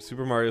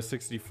Mario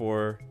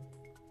 64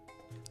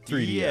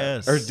 3DS.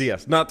 DS. Or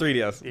DS, not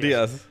 3DS, Yes.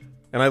 DS.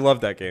 And I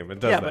love that game. It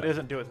does that. But it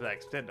doesn't do it to that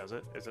extent, does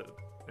it?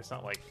 It's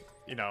not like,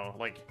 you know,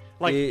 like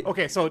It-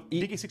 okay, so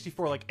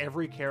DK64, like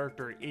every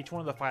character, each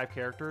one of the 5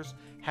 characters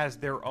has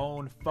their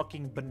own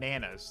fucking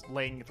bananas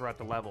laying throughout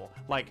the level.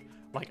 Like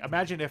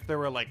imagine if there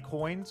were like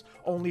coins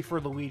only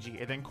for Luigi,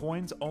 and then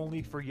coins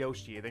only for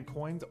Yoshi, and then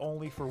coins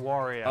only for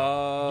Wario.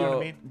 You know what I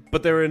mean?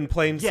 But they're in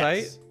plain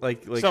Yes. sight?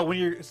 Like So when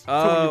you're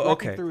Oh,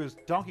 walking okay. through as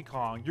Donkey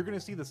Kong, you're gonna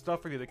see the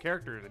stuff for the other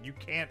characters, and you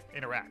can't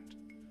interact.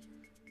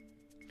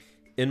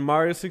 in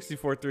Mario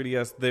 64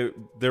 3DS,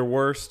 there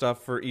were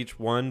stuff for each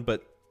one,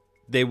 but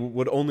they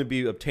would only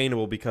be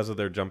obtainable because of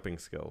their jumping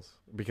skills,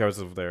 because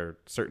of their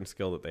certain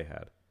skill that they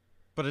had.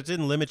 But it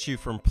didn't limit you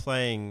from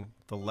playing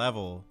the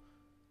level.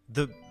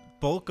 The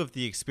bulk of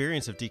the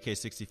experience of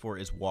DK64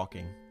 is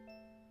walking.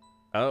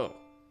 Oh.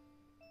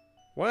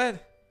 What?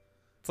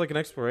 It's like an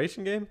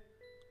exploration game?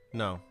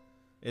 No.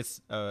 It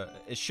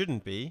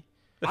shouldn't be,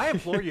 I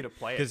implore you to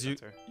play it, because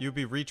Spencer. you'd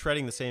be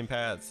retreading the same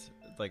paths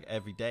like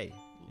every day.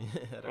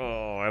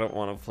 Oh, I don't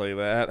want to play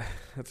that.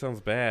 That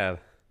sounds bad.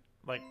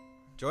 Like,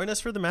 Join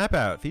us for the map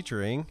out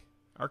featuring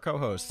our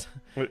co-host.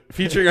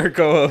 Featuring our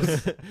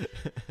co-host.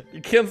 You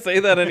can't say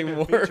that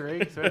anymore.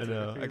 featuring I Spencer.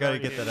 know. I gotta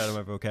get that out of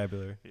my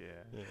vocabulary.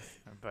 Yeah.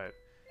 But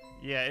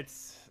yeah,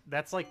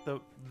 that's like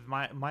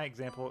my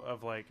example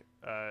of like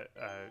a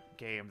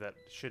game that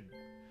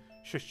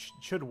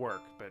should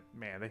work, but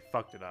man, they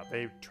fucked it up.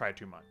 They tried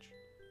too much.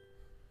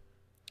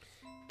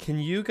 Can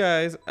you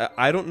guys?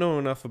 I don't know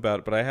enough about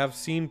it, but I have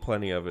seen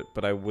plenty of it.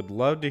 But I would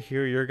love to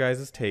hear your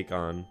guys' take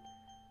on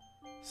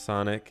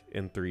Sonic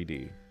in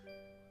 3D.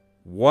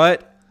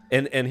 What?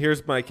 And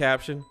here's my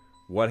caption.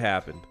 What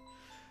happened?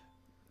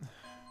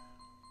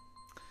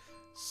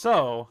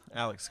 So,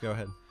 Alex, go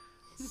ahead.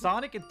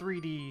 Sonic in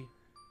 3D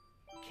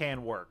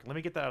can work. Let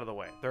me get that out of the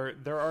way.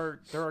 There are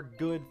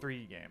good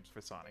 3D games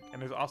for Sonic,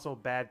 and there's also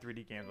bad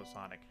 3D games with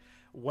Sonic.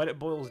 What it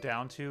boils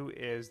down to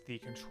is the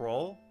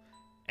control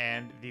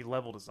and the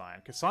level design,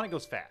 because Sonic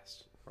goes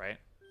fast, right?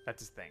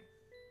 That's his thing.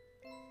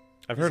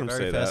 I've heard him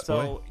say that.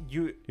 So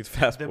He's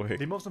fast boy.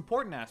 The most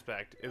important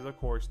aspect is, of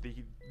course,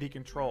 the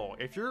control.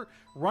 If you're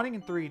running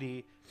in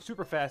 3D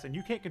super fast and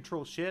you can't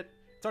control shit,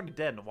 it's already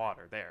dead in the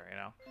water there, you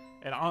know.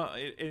 And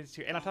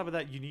on top of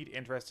that, you need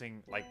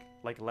interesting like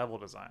level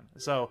design.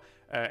 So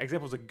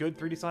examples of good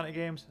 3D Sonic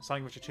games: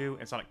 Sonic Adventure 2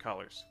 and Sonic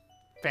Colors,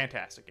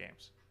 fantastic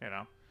games, you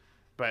know.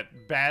 But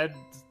bad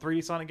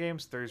 3D Sonic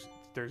games, there's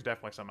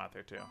definitely some out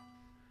there too.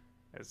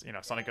 As you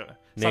know, Sonic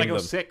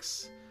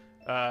 06,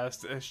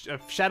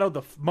 Shadow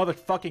the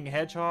motherfucking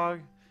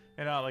Hedgehog,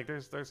 you know, like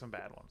there's some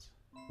bad ones.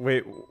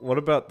 Wait, what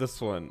about this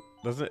one?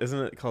 Isn't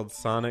it called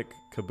Sonic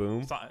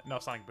Kaboom? No,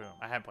 Sonic Boom.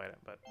 I haven't played it,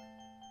 but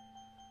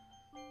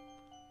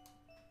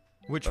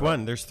Which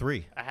one? There's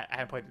 3. I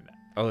haven't played it.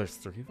 Oh, there's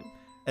 3 of them?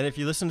 And if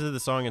you listen to the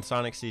song in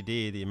Sonic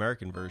CD, the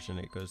American version,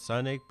 it goes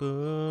Sonic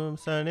Boom,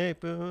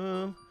 Sonic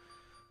Boom.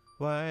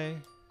 Why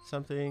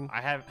something? I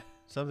have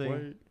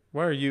something.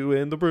 Why are you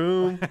in the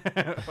room?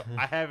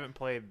 I haven't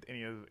played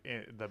any of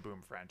the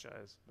Boom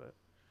franchise, but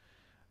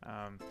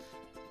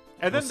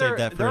and then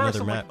there are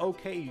some like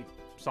okay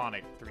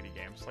Sonic 3D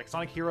games, like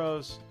Sonic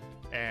Heroes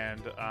and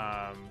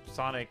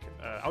Sonic.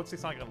 I would say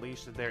Sonic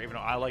Unleashed is there, even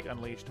though I like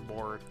Unleashed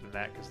more than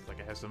that because like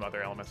it has some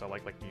other elements I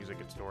like music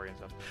and story and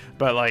stuff.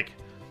 But like,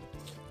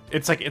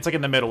 it's like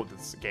in the middle of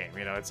this game,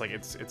 you know. It's like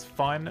it's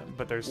fun,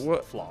 but there's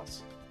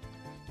flaws.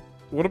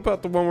 What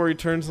about the one where he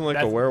turns in like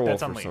a werewolf or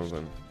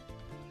something?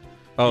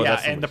 Oh,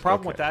 yeah, and the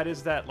problem with that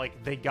is that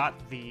like they got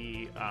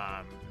the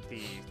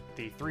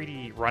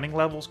 3D running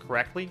levels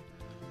correctly,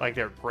 like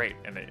they're great,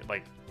 and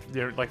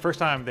they're like first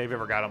time they've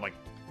ever got them like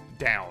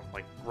down,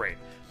 like great.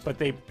 But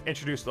they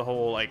introduced the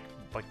whole like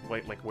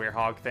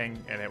werehog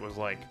thing, and it was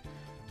like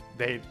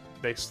they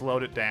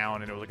slowed it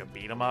down, and it was like a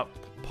beat 'em up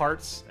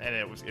parts, and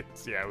it was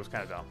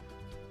kind of dumb.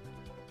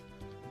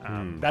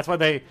 That's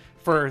why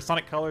for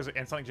Sonic Colors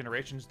and Sonic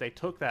Generations, they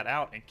took that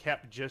out and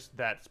kept just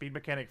that speed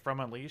mechanic from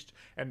Unleashed.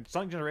 And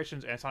Sonic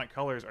Generations and Sonic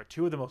Colors are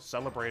 2 of the most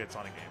celebrated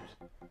Sonic games.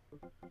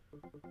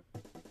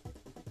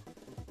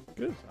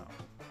 Good. So.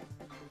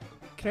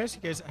 Can I ask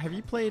you guys, have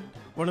you played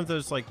one of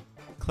those like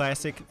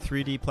classic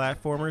 3D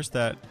platformers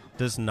that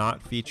does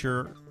not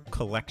feature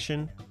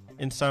collection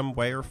in some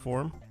way or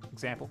form?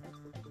 Example?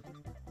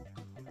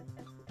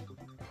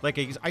 Like,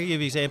 I can give you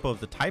an example of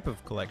the type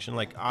of collection,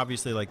 like,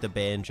 obviously, like, the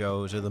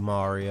Banjos or the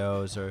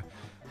Marios or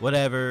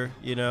whatever,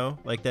 you know?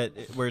 Like, that,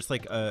 where it's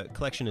like a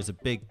collection is a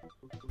big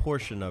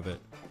portion of it.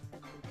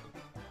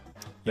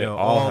 You know,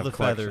 all the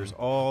feathers,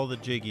 all the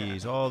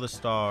jiggies, all the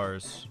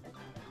stars.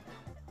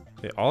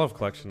 They all have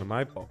collection to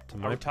my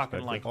Are we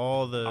talking like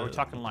all the... Are we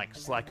talking like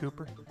Sly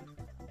Cooper?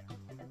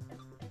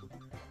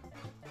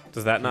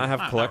 Does that not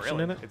have collection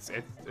not really. in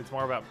it? It's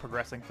more about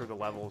progressing through the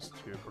levels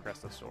to progress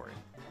the story.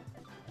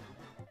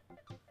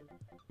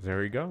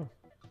 There you go.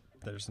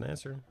 There's an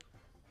answer.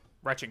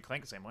 Ratchet and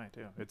Clank the same way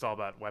too. It's all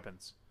about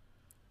weapons.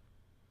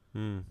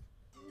 Because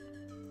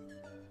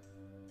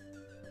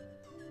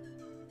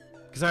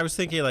I was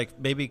thinking like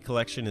maybe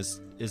collection is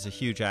a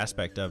huge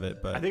aspect of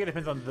it, but I think it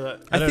depends on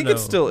the. I think it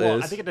still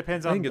is. I think it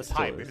depends on the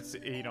type. If it's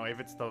if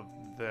it's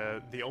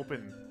the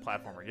open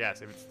platformer,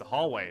 yes. If it's the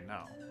hallway,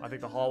 no. I think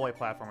the hallway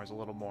platformer is a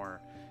little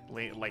more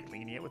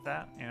lenient with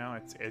that. You know,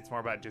 it's more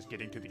about just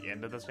getting to the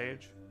end of the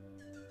stage.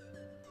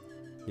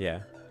 Yeah.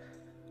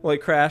 Well,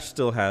 like Crash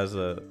still has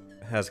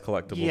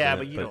collectibles. Yeah,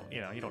 in it, but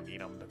you don't need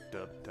them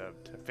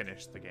to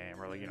finish the game,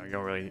 or like you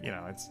don't really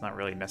it's not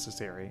really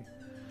necessary.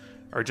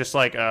 Or just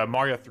like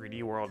Mario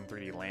 3D World and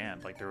 3D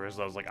Land, like there was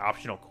those like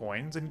optional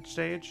coins in each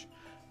stage,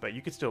 but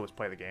you could still just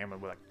play the game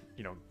with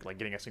like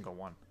getting a single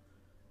one.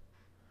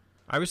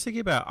 I was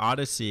thinking about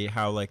Odyssey,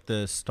 how like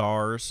the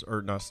stars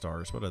or not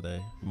stars, what are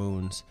they?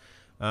 Moons,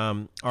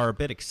 are a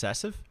bit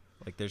excessive.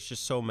 Like there's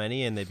just so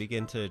many, and they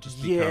begin to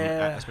just become,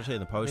 especially in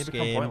the post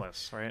game, they become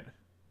pointless, right?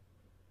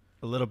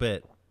 A little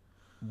bit.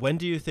 When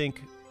do you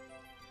think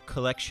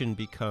collection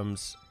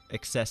becomes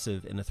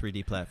excessive in a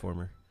 3D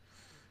platformer?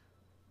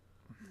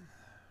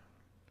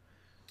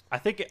 I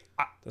think it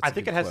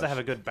has to have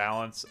a good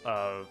balance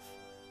of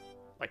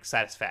like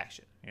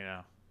satisfaction, you know,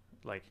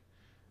 like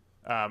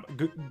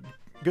good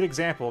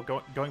example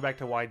going back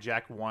to why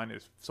Jak 1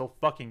 is so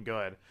fucking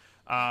good.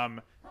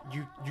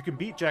 You can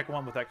beat Jak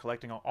 1 without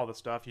collecting all the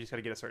stuff. You just got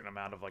to get a certain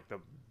amount of like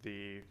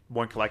the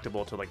one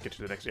collectible to like get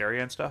to the next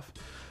area and stuff.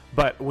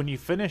 But when you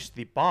finish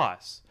the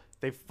boss,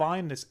 they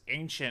find this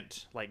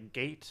ancient like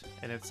gate,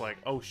 and it's like,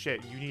 oh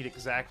shit, you need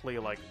exactly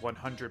like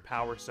 100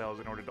 power cells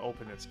in order to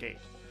open this gate,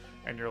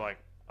 and you're like,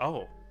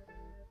 oh,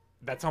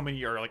 that's how many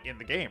you're like in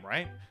the game,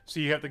 right? So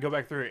you have to go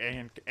back through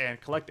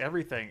and collect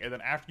everything, and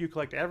then after you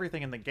collect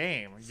everything in the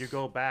game, you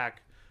go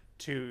back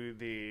to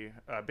the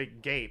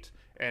big gate,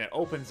 and it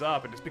opens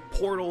up, and this big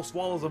portal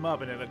swallows them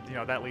up, and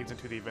then that leads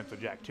into the events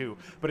of Jak 2.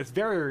 But it's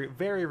very,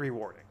 very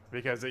rewarding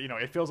because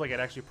it feels like it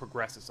actually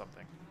progresses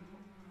something.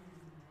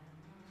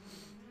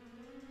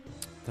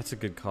 That's a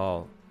good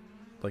call.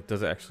 Like,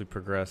 does it actually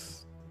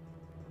progress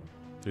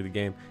through the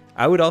game?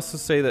 I would also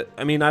say that,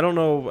 I mean, I don't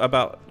know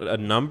about a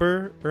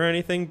number or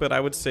anything, but I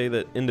would say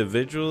that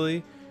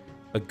individually,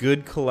 a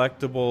good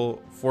collectible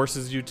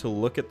forces you to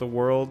look at the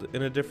world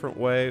in a different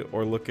way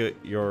or look at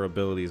your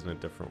abilities in a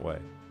different way.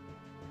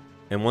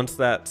 And once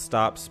that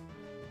stops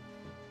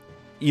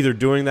either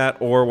doing that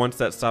or once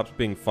that stops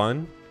being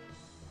fun,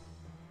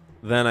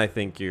 then I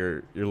think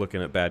you're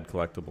looking at bad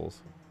collectibles.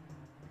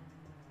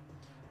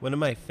 One of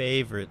my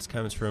favorites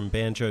comes from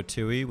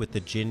Banjo-Tooie with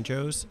the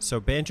Jinjos. So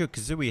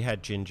Banjo-Kazooie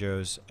had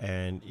Jinjos,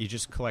 and you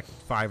just collect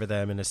 5 of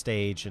them in a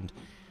stage, and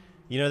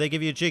they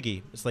give you a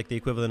Jiggy. It's like the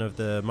equivalent of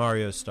the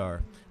Mario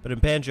Star. But in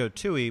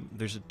Banjo-Tooie,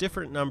 there's a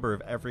different number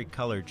of every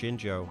color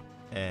Jinjo,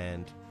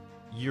 and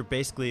you're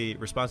basically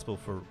responsible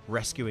for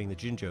rescuing the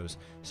Jinjos.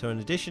 So in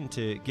addition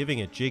to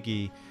giving a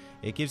Jiggy,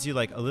 it gives you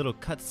like a little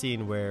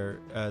cutscene where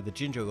the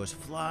Jinjo goes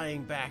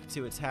flying back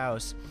to its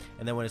house,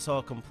 and then when it's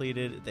all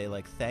completed, they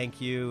like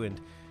thank you, and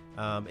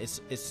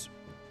it's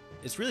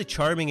really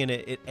charming, and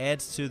it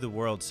adds to the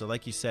world. So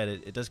like you said,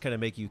 it does kind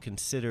of make you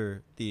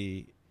consider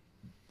the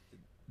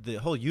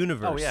whole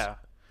universe. Oh yeah.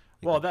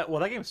 Well,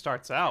 that game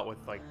starts out with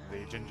like the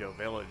Jinjo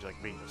village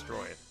like being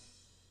destroyed.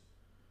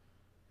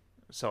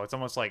 So it's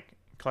almost like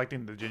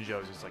collecting the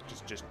Jinjos is like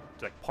just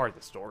like part of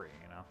the story,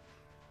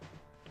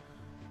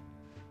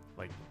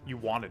 Like you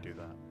want to do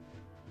that.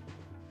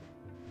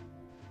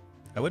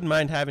 I wouldn't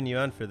mind having you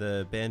on for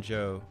the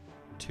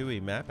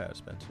Banjo-Tooie map out,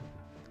 Spencer.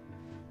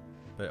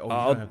 But we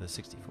don't have the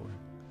 64.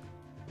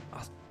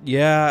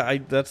 Yeah,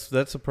 that's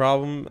a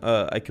problem.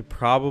 I could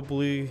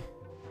probably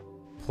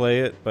play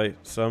it by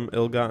some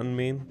ill-gotten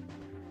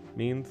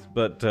means,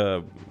 but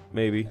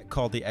maybe.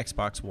 Called the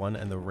Xbox One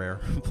and the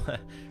rare.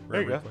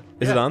 There you go.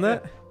 Is it on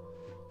that?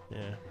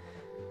 Yeah.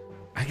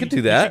 I could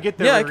do that.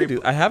 Yeah, I could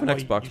do. I have an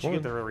Xbox You should One.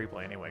 get the real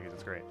replay anyway because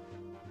it's great.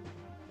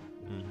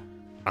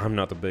 I'm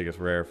not the biggest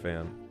Rare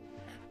fan.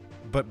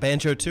 But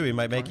Banjo-Tooie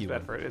might make you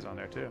Bad one. for it is on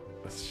there too.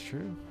 That's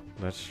true.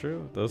 That's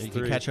true. Those You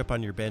three. can catch up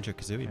on your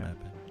Banjo-Kazooie map.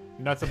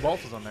 Nuts and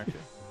Bolts is on there too,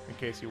 in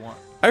case you want.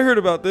 I heard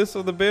about this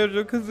on the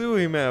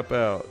Banjo-Kazooie map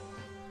out.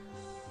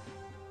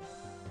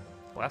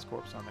 Blast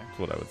Corps on there. That's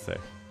what I would say.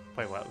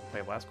 Play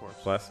Blast Corps.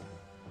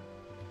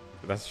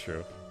 That's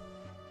true.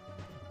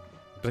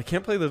 But I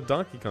can't play those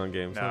Donkey Kong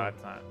games. No,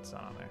 it's not. It's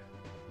not on there.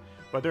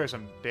 But there are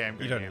some damn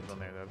good games on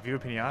there though. Viva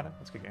Pinata,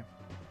 that's a good game.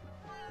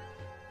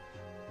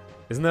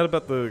 Isn't that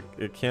about the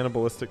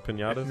cannibalistic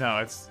pinatas? No,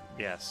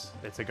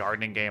 it's a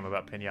gardening game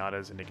about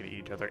pinatas, and they can eat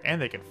each other,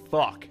 and they can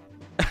fuck.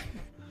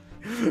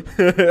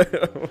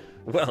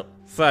 Well,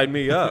 sign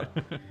me up.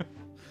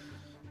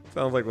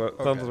 Sounds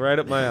right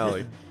up my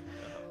alley.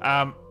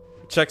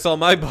 Checks all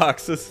my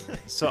boxes.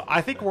 So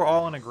I think we're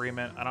all in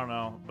agreement. I don't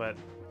know, but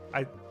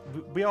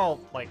we all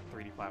like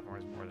 3D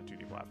platformers more than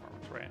 2D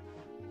platformers, right?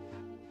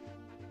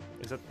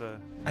 Is that the?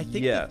 I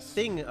think Yes. the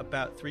thing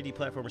about 3D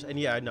platformers, and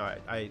yeah, no,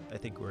 I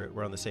think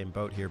we're on the same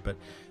boat here. But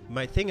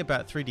my thing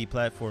about 3D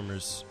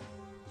platformers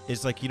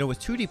is like, with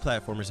 2D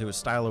platformers it was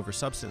style over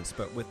substance,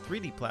 but with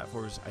 3D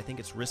platformers I think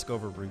it's risk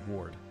over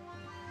reward.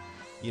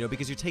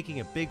 Because you're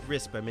taking a big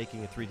risk by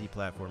making a 3D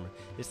platformer.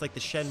 It's like the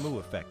Shenmue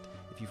effect.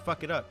 If you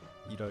fuck it up,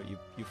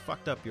 you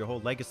fucked up your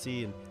whole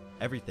legacy and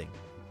everything.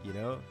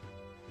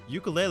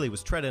 Ukulele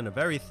was treading a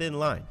very thin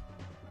line.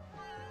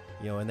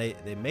 And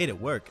they made it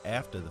work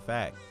after the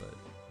fact, but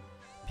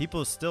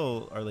people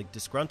still are like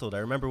disgruntled. I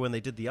remember when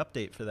they did the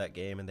update for that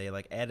game and they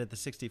like added the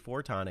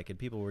 64 tonic and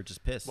people were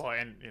just pissed. Well,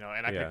 and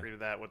I can agree to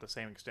that with the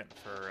same extent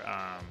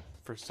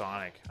for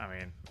Sonic. I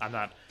mean,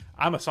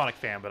 I'm a Sonic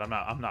fan, but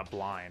I'm not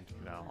blind.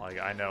 Like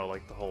I know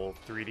like the whole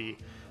 3D.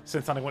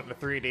 Since Sonic went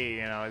into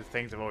 3D,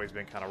 things have always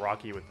been kind of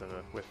rocky with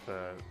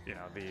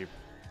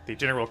the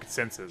general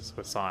consensus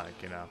with Sonic.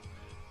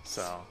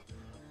 So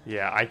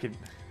yeah, I could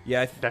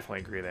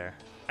definitely agree there.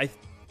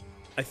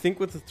 I think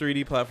with the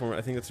 3D platform,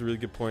 I think that's a really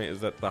good point,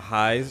 is that the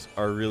highs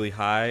are really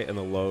high and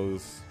the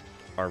lows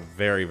are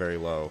very, very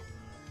low.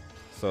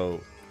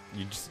 So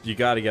you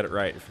got to get it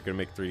right if you're going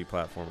to make a 3D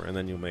platformer, and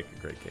then you'll make a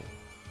great game.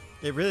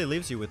 It really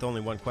leaves you with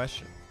only one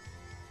question.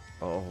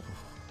 Oh.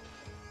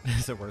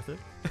 Is it worth it?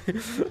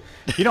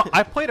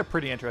 I played a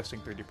pretty interesting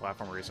 3D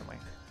platformer recently.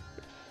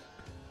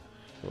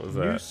 What was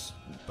that?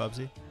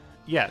 Bubsy?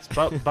 Yes,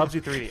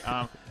 Bubsy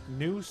 3D.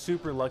 New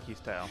Super Lucky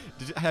Style.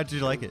 How did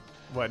you like it?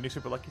 What, New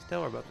Super Lucky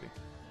Style or Bubsy?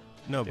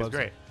 No, It's Bubsy.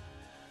 great.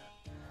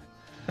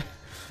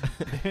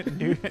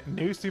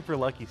 new Super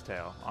Lucky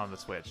Style on the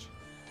Switch.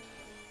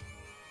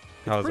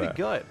 How's Pretty that?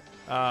 good.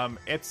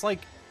 It's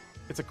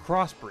a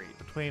crossbreed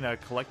between a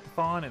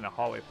collectathon and a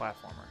hallway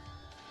platformer.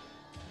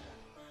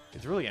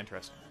 It's a really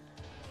interesting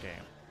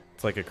game.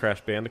 It's like a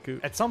Crash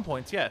Bandicoot? At some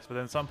points, yes, but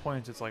then some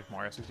points it's like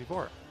Mario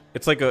 64.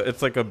 It's like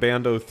a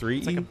Bando 3.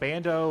 It's like a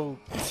Bando.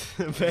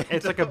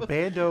 It's like a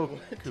Bando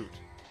coot.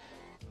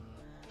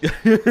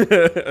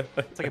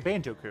 It's like a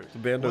Bando coot.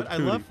 Bando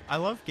Cootie. I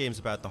love games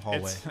about the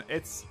hallway.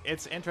 It's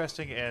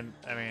interesting, and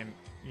I mean,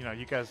 you know,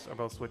 you guys are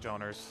both Switch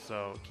owners,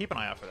 so keep an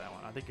eye out for that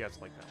one. I think you guys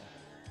like that one.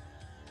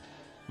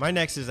 My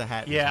next is a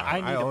Hat in Yeah,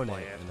 Time. I need to own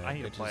play it. and I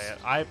need to play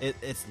just- it.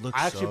 It looks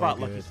I actually so bought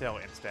good. Lucky Tail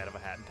instead of a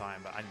Hat in Time,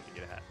 but I need to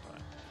get a Hat in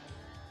Time.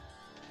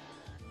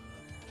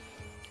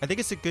 I think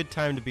it's a good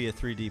time to be a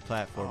 3D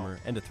platformer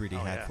and a 3D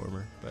Oh, yeah.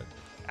 hatformer, but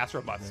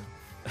Astrobot's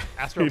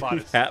Astrobot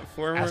is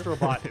Hatformer?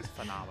 Astrobot is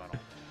phenomenal.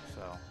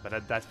 So,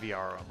 but that's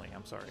VR only.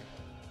 I'm sorry.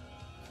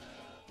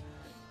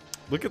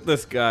 Look at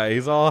this guy.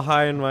 He's all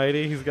high and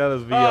mighty. He's got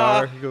his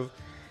VR. He goes.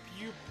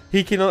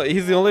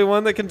 He's the only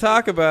one that can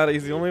talk about it.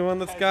 He's the only one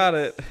that's got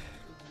it.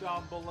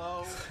 Down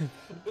below.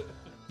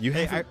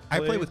 hey, I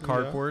play with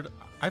cardboard.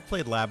 I've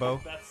played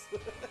Labo.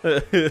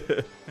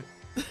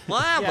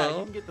 Yeah,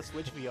 you can get the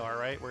Switch VR,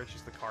 right, where it's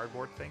just the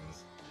cardboard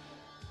things.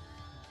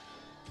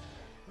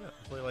 Yeah,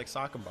 I play like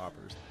sock and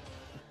boppers.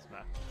 It's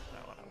not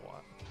what I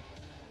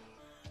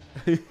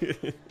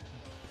want.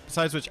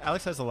 Besides which,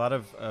 Alex has a lot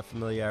of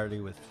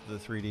familiarity with the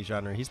 3D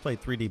genre. He's played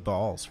 3D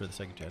Balls for the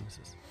Sega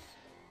Genesis.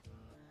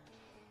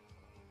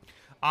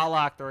 I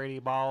like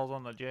 3D balls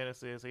on the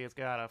Genesis. It's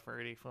got a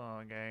pretty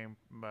fun game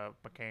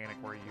mechanic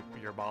where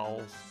your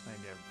balls and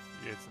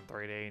it's in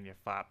 3D and you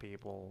fight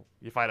people.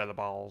 You fight other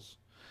balls.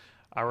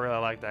 I really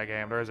like that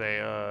game. There's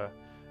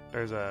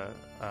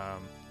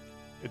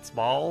it's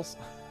balls.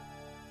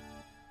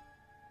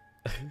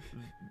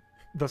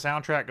 The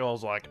soundtrack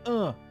goes like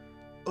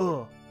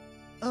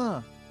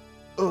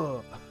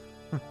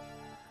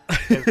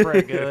It's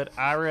pretty good.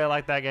 I really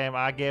like that game.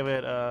 I give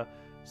it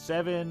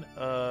 7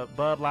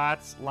 Bud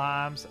Lights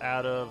limes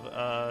out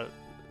of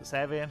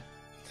 7.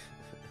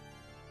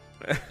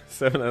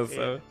 7 out of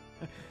 7.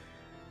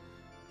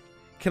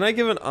 Can I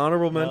give an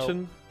honorable No.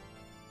 mention?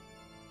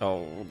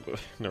 Oh,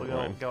 never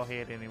mind. Go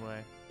ahead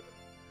anyway.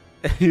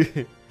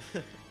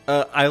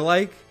 I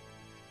like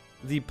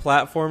the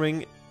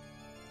platforming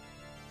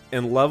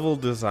and level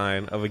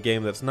design of a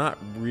game that's not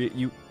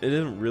it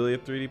isn't really a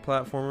 3D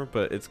platformer,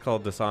 but it's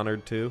called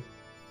Dishonored 2.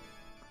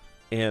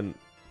 And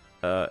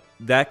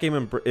that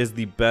game is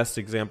the best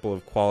example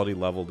of quality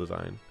level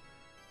design.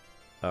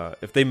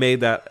 If they made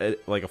that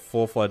like a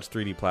full-fledged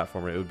 3D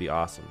platformer, it would be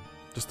awesome.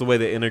 Just the way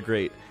they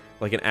integrate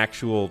like an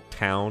actual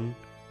town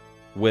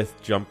with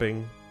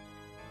jumping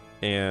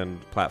and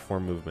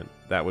platform movement.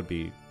 That would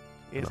be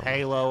Is phenomenal.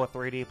 Halo a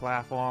 3D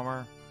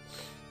platformer?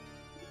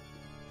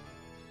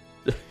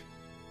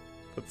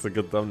 That's a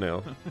good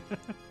thumbnail.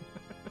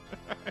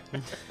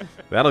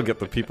 That'll get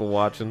the people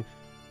watching.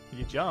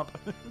 You jump.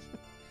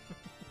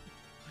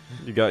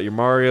 You got your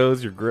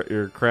Marios,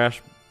 your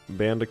Crash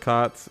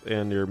Bandicoots,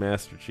 and your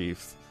Master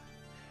Chiefs.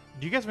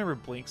 Do you guys remember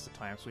Blinks the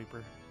Time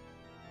Sweeper?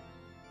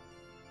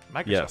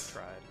 Microsoft Yes.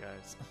 tried,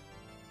 guys.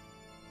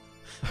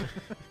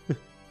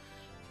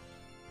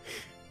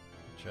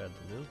 Tried a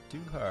little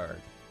too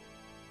hard.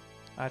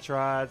 I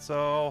tried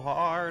so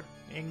hard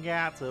and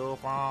got so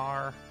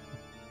far.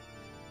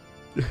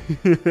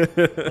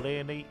 But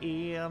in the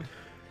end,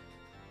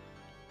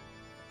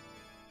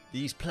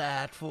 These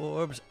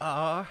platforms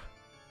are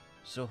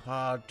so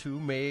hard to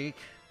make.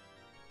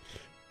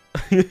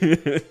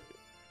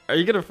 Are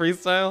you gonna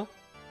freestyle?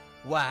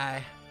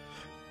 Why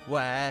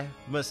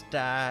must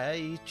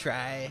I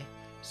try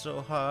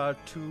so hard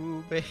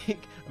to make?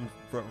 I'm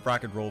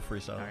rock and roll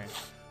freestyle. all right.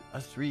 A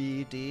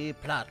 3D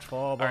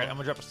platform. All right, I'm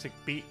gonna drop a sick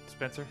beat,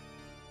 Spencer.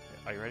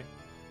 Are you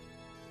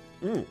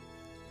ready?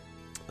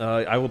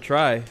 I will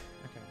try. Okay.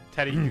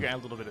 Teddy, you can add a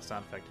little bit of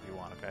sound effect if you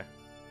want. Okay.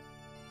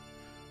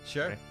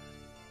 Sure. Ready?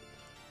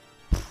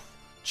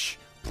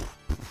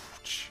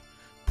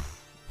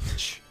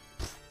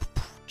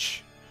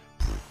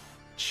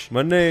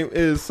 My name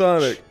is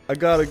Sonic. I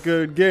got a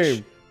good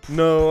game.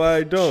 No,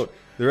 I don't.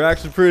 They're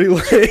actually pretty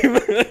lame.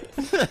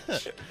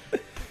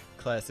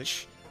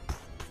 Classic.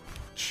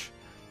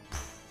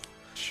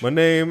 My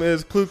name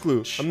is Clue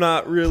Clue. I'm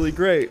not really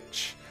great.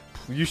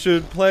 You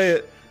should play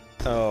it.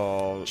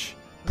 Oh.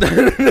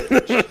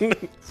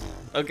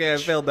 Okay, I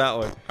failed that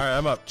one. All right,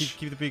 I'm up.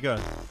 Keep the beat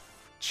going.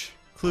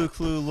 Clue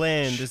Clue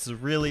Land is a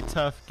really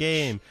tough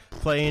game.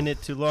 Playing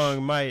it too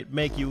long might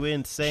make you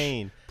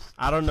insane.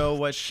 I don't know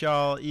what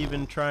y'all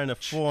even trying to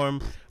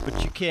form,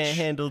 but you can't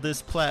handle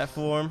this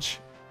platform.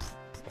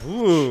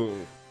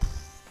 Ooh.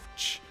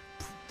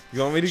 You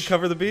want me to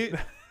cover the beat?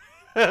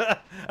 I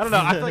don't know.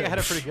 I feel like I had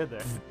it pretty good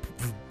there.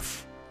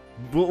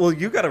 Well,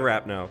 you got to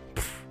rap now.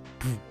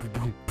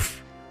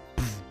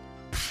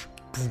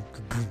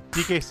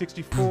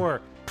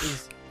 DK64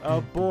 is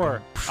a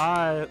bore.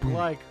 I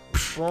like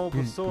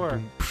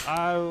Bulbasaur.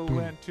 I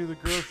went to the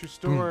grocery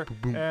store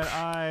and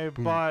I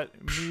bought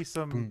me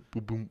some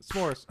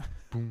s'mores.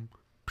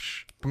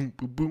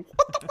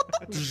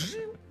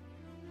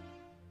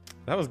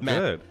 That was Matt,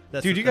 good.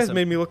 that's Dude, a- you guys that's a-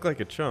 made me look like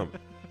a chump.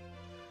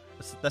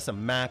 That's a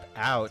map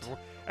out.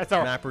 That's a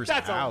Mappers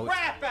that's out. a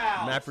rap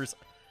out.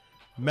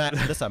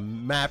 That's a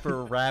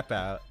mapper rap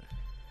out.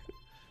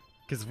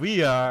 Because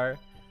we are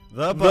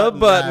the Button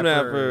Button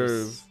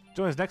Mappers.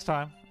 Join us next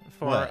time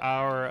for What?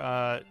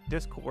 our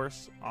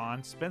discourse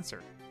on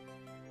Spencer.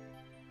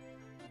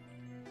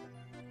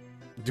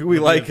 Do we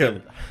like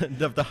him?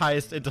 Of the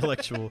highest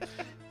intellectual.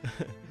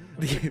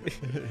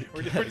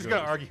 We're just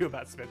gonna argue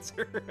about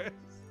Spencer.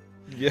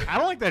 Yeah. I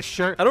don't like that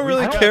shirt. I don't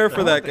really care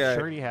for that guy.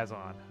 Shirt he has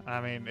on.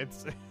 I mean,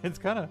 it's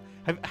kind of.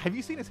 Have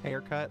you seen his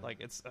haircut? Like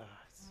it's.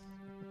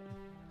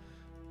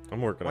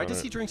 I'm working Why on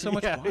does it. he drink so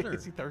much Yeah, water?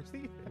 Is he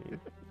thirsty?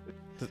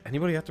 Does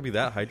anybody have to be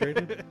that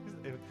hydrated?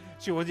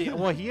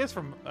 Well, he is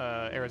from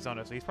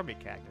Arizona, so he's probably a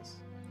cactus.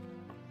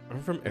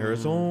 I'm from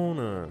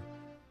Arizona.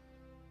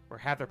 Or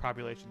half their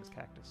population is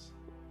cactus.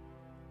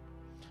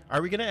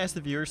 Are we going to ask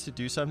the viewers to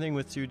do something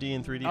with 2D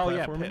and 3D Oh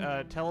platforming?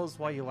 yeah, tell us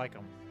why you like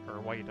them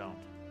or why you don't.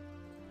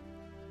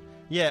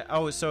 Yeah.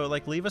 Oh, so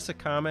like leave us a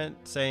comment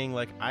saying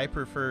like I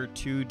prefer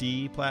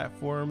 2D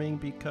platforming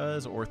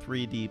because or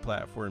 3D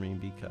platforming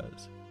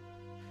because.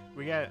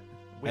 We have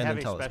And then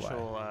a tell us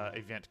special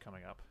event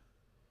coming up.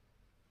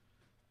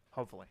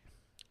 Hopefully.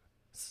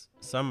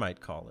 Some might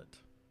call it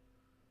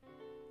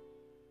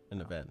an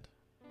event.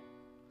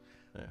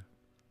 Yeah.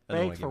 I don't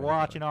wanna Thanks for give it a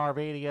watching our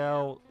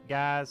video,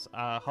 guys.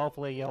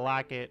 Hopefully you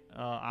like it.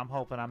 I'm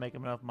hoping I make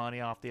enough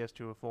money off this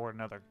to afford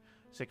another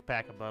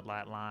 6-pack of Bud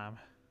Light Lime.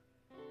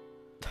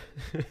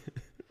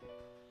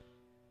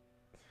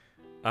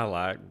 I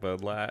like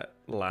Bud Light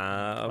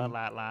Lime. Bud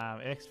Light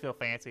Lime. It makes you feel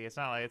fancy. It's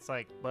not like it's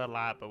like Bud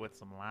Light, but with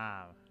some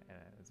lime. And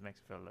it makes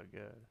you feel look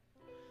good.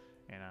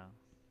 You know,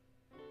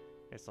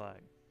 it's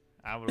like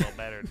I'm a little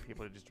better than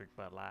people who just drink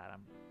Bud Light.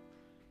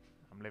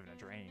 I'm living a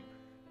dream.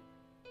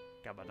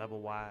 Got my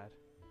double wide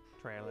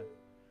trailer.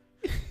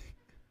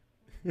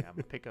 Got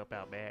my pickup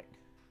out back.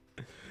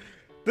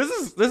 This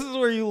is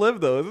where you live,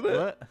 though, isn't it?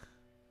 What?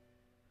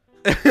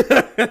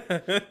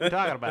 What you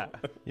talking about?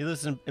 You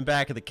listen in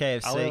back of the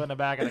KFC. I live in the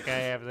back of the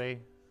KFC.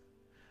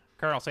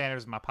 Colonel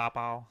Sanders is my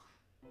pawpaw.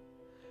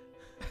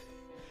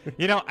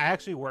 You know, I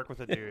actually work with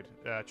a dude.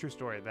 True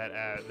story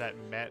that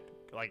met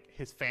like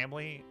his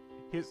family.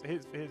 His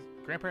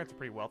grandparents are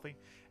pretty wealthy,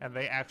 and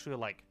they actually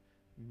like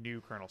knew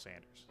Colonel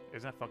Sanders.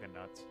 Isn't that fucking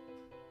nuts?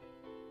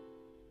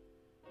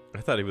 I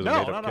thought he was a No,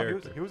 made-up no,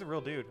 character. he was a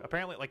real dude.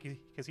 Apparently, like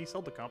because he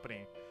sold the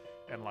company,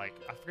 and like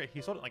I forget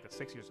he sold it in like the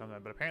 60s or something.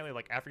 But apparently,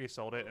 like after he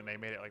sold it and they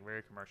made it like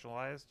very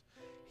commercialized,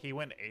 he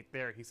went and ate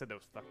there. He said that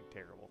was fucking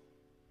terrible.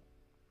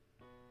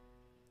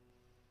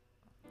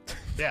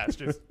 Yeah, it's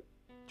just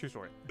true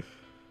story.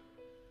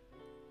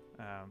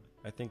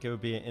 I think it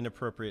would be an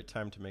inappropriate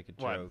time to make a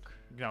What? joke.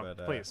 No,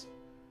 but, please.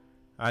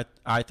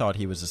 I thought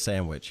he was a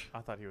sandwich.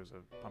 I thought he was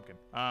a pumpkin.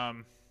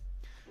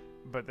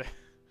 But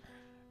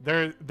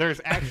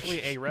there's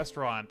actually a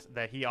restaurant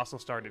that he also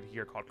started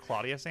here called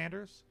Claudia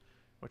Sanders,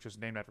 which was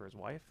named after his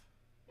wife.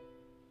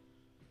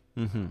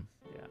 Mm-hmm.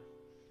 Yeah,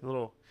 a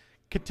little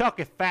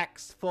Kentucky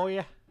facts for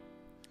you.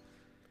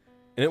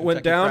 And it went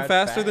Kentucky down Fried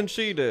faster Fact. than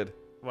she did.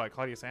 What,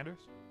 Claudia Sanders?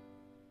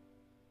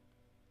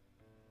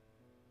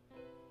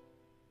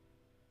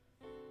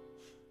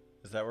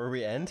 Is that where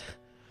we end?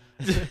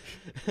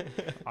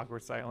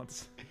 Awkward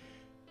silence.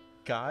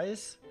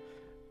 Guys?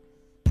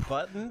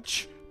 Button?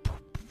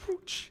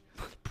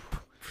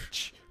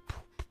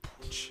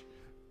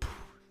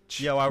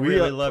 Yo, I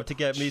really love to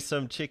get me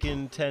some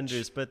chicken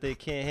tenders, but they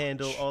can't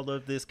handle all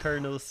of this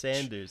Colonel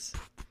Sanders.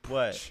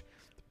 What?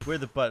 We're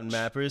the Button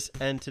Mappers,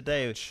 and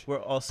today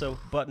we're also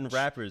Button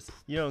Rappers.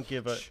 You don't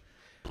give a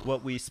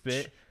what we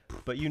spit,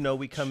 but you know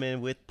we come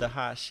in with the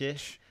hot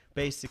shit.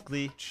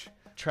 Basically,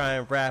 try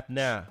and rap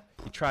now.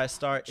 You try to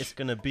start, it's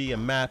gonna be a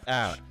map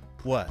out.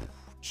 What?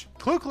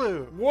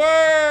 Clue.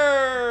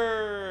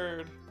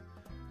 Word!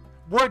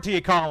 Word to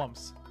your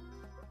columns.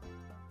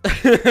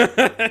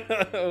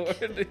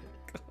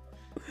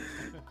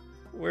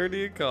 Where do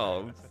you call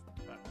him?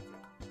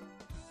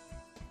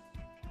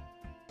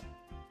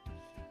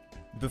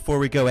 Before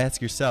we go,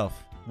 ask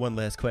yourself one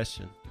last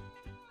question.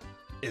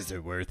 Is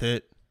it worth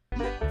it?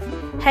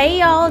 Hey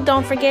y'all,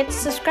 don't forget to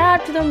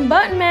subscribe to them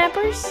Button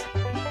Mappers.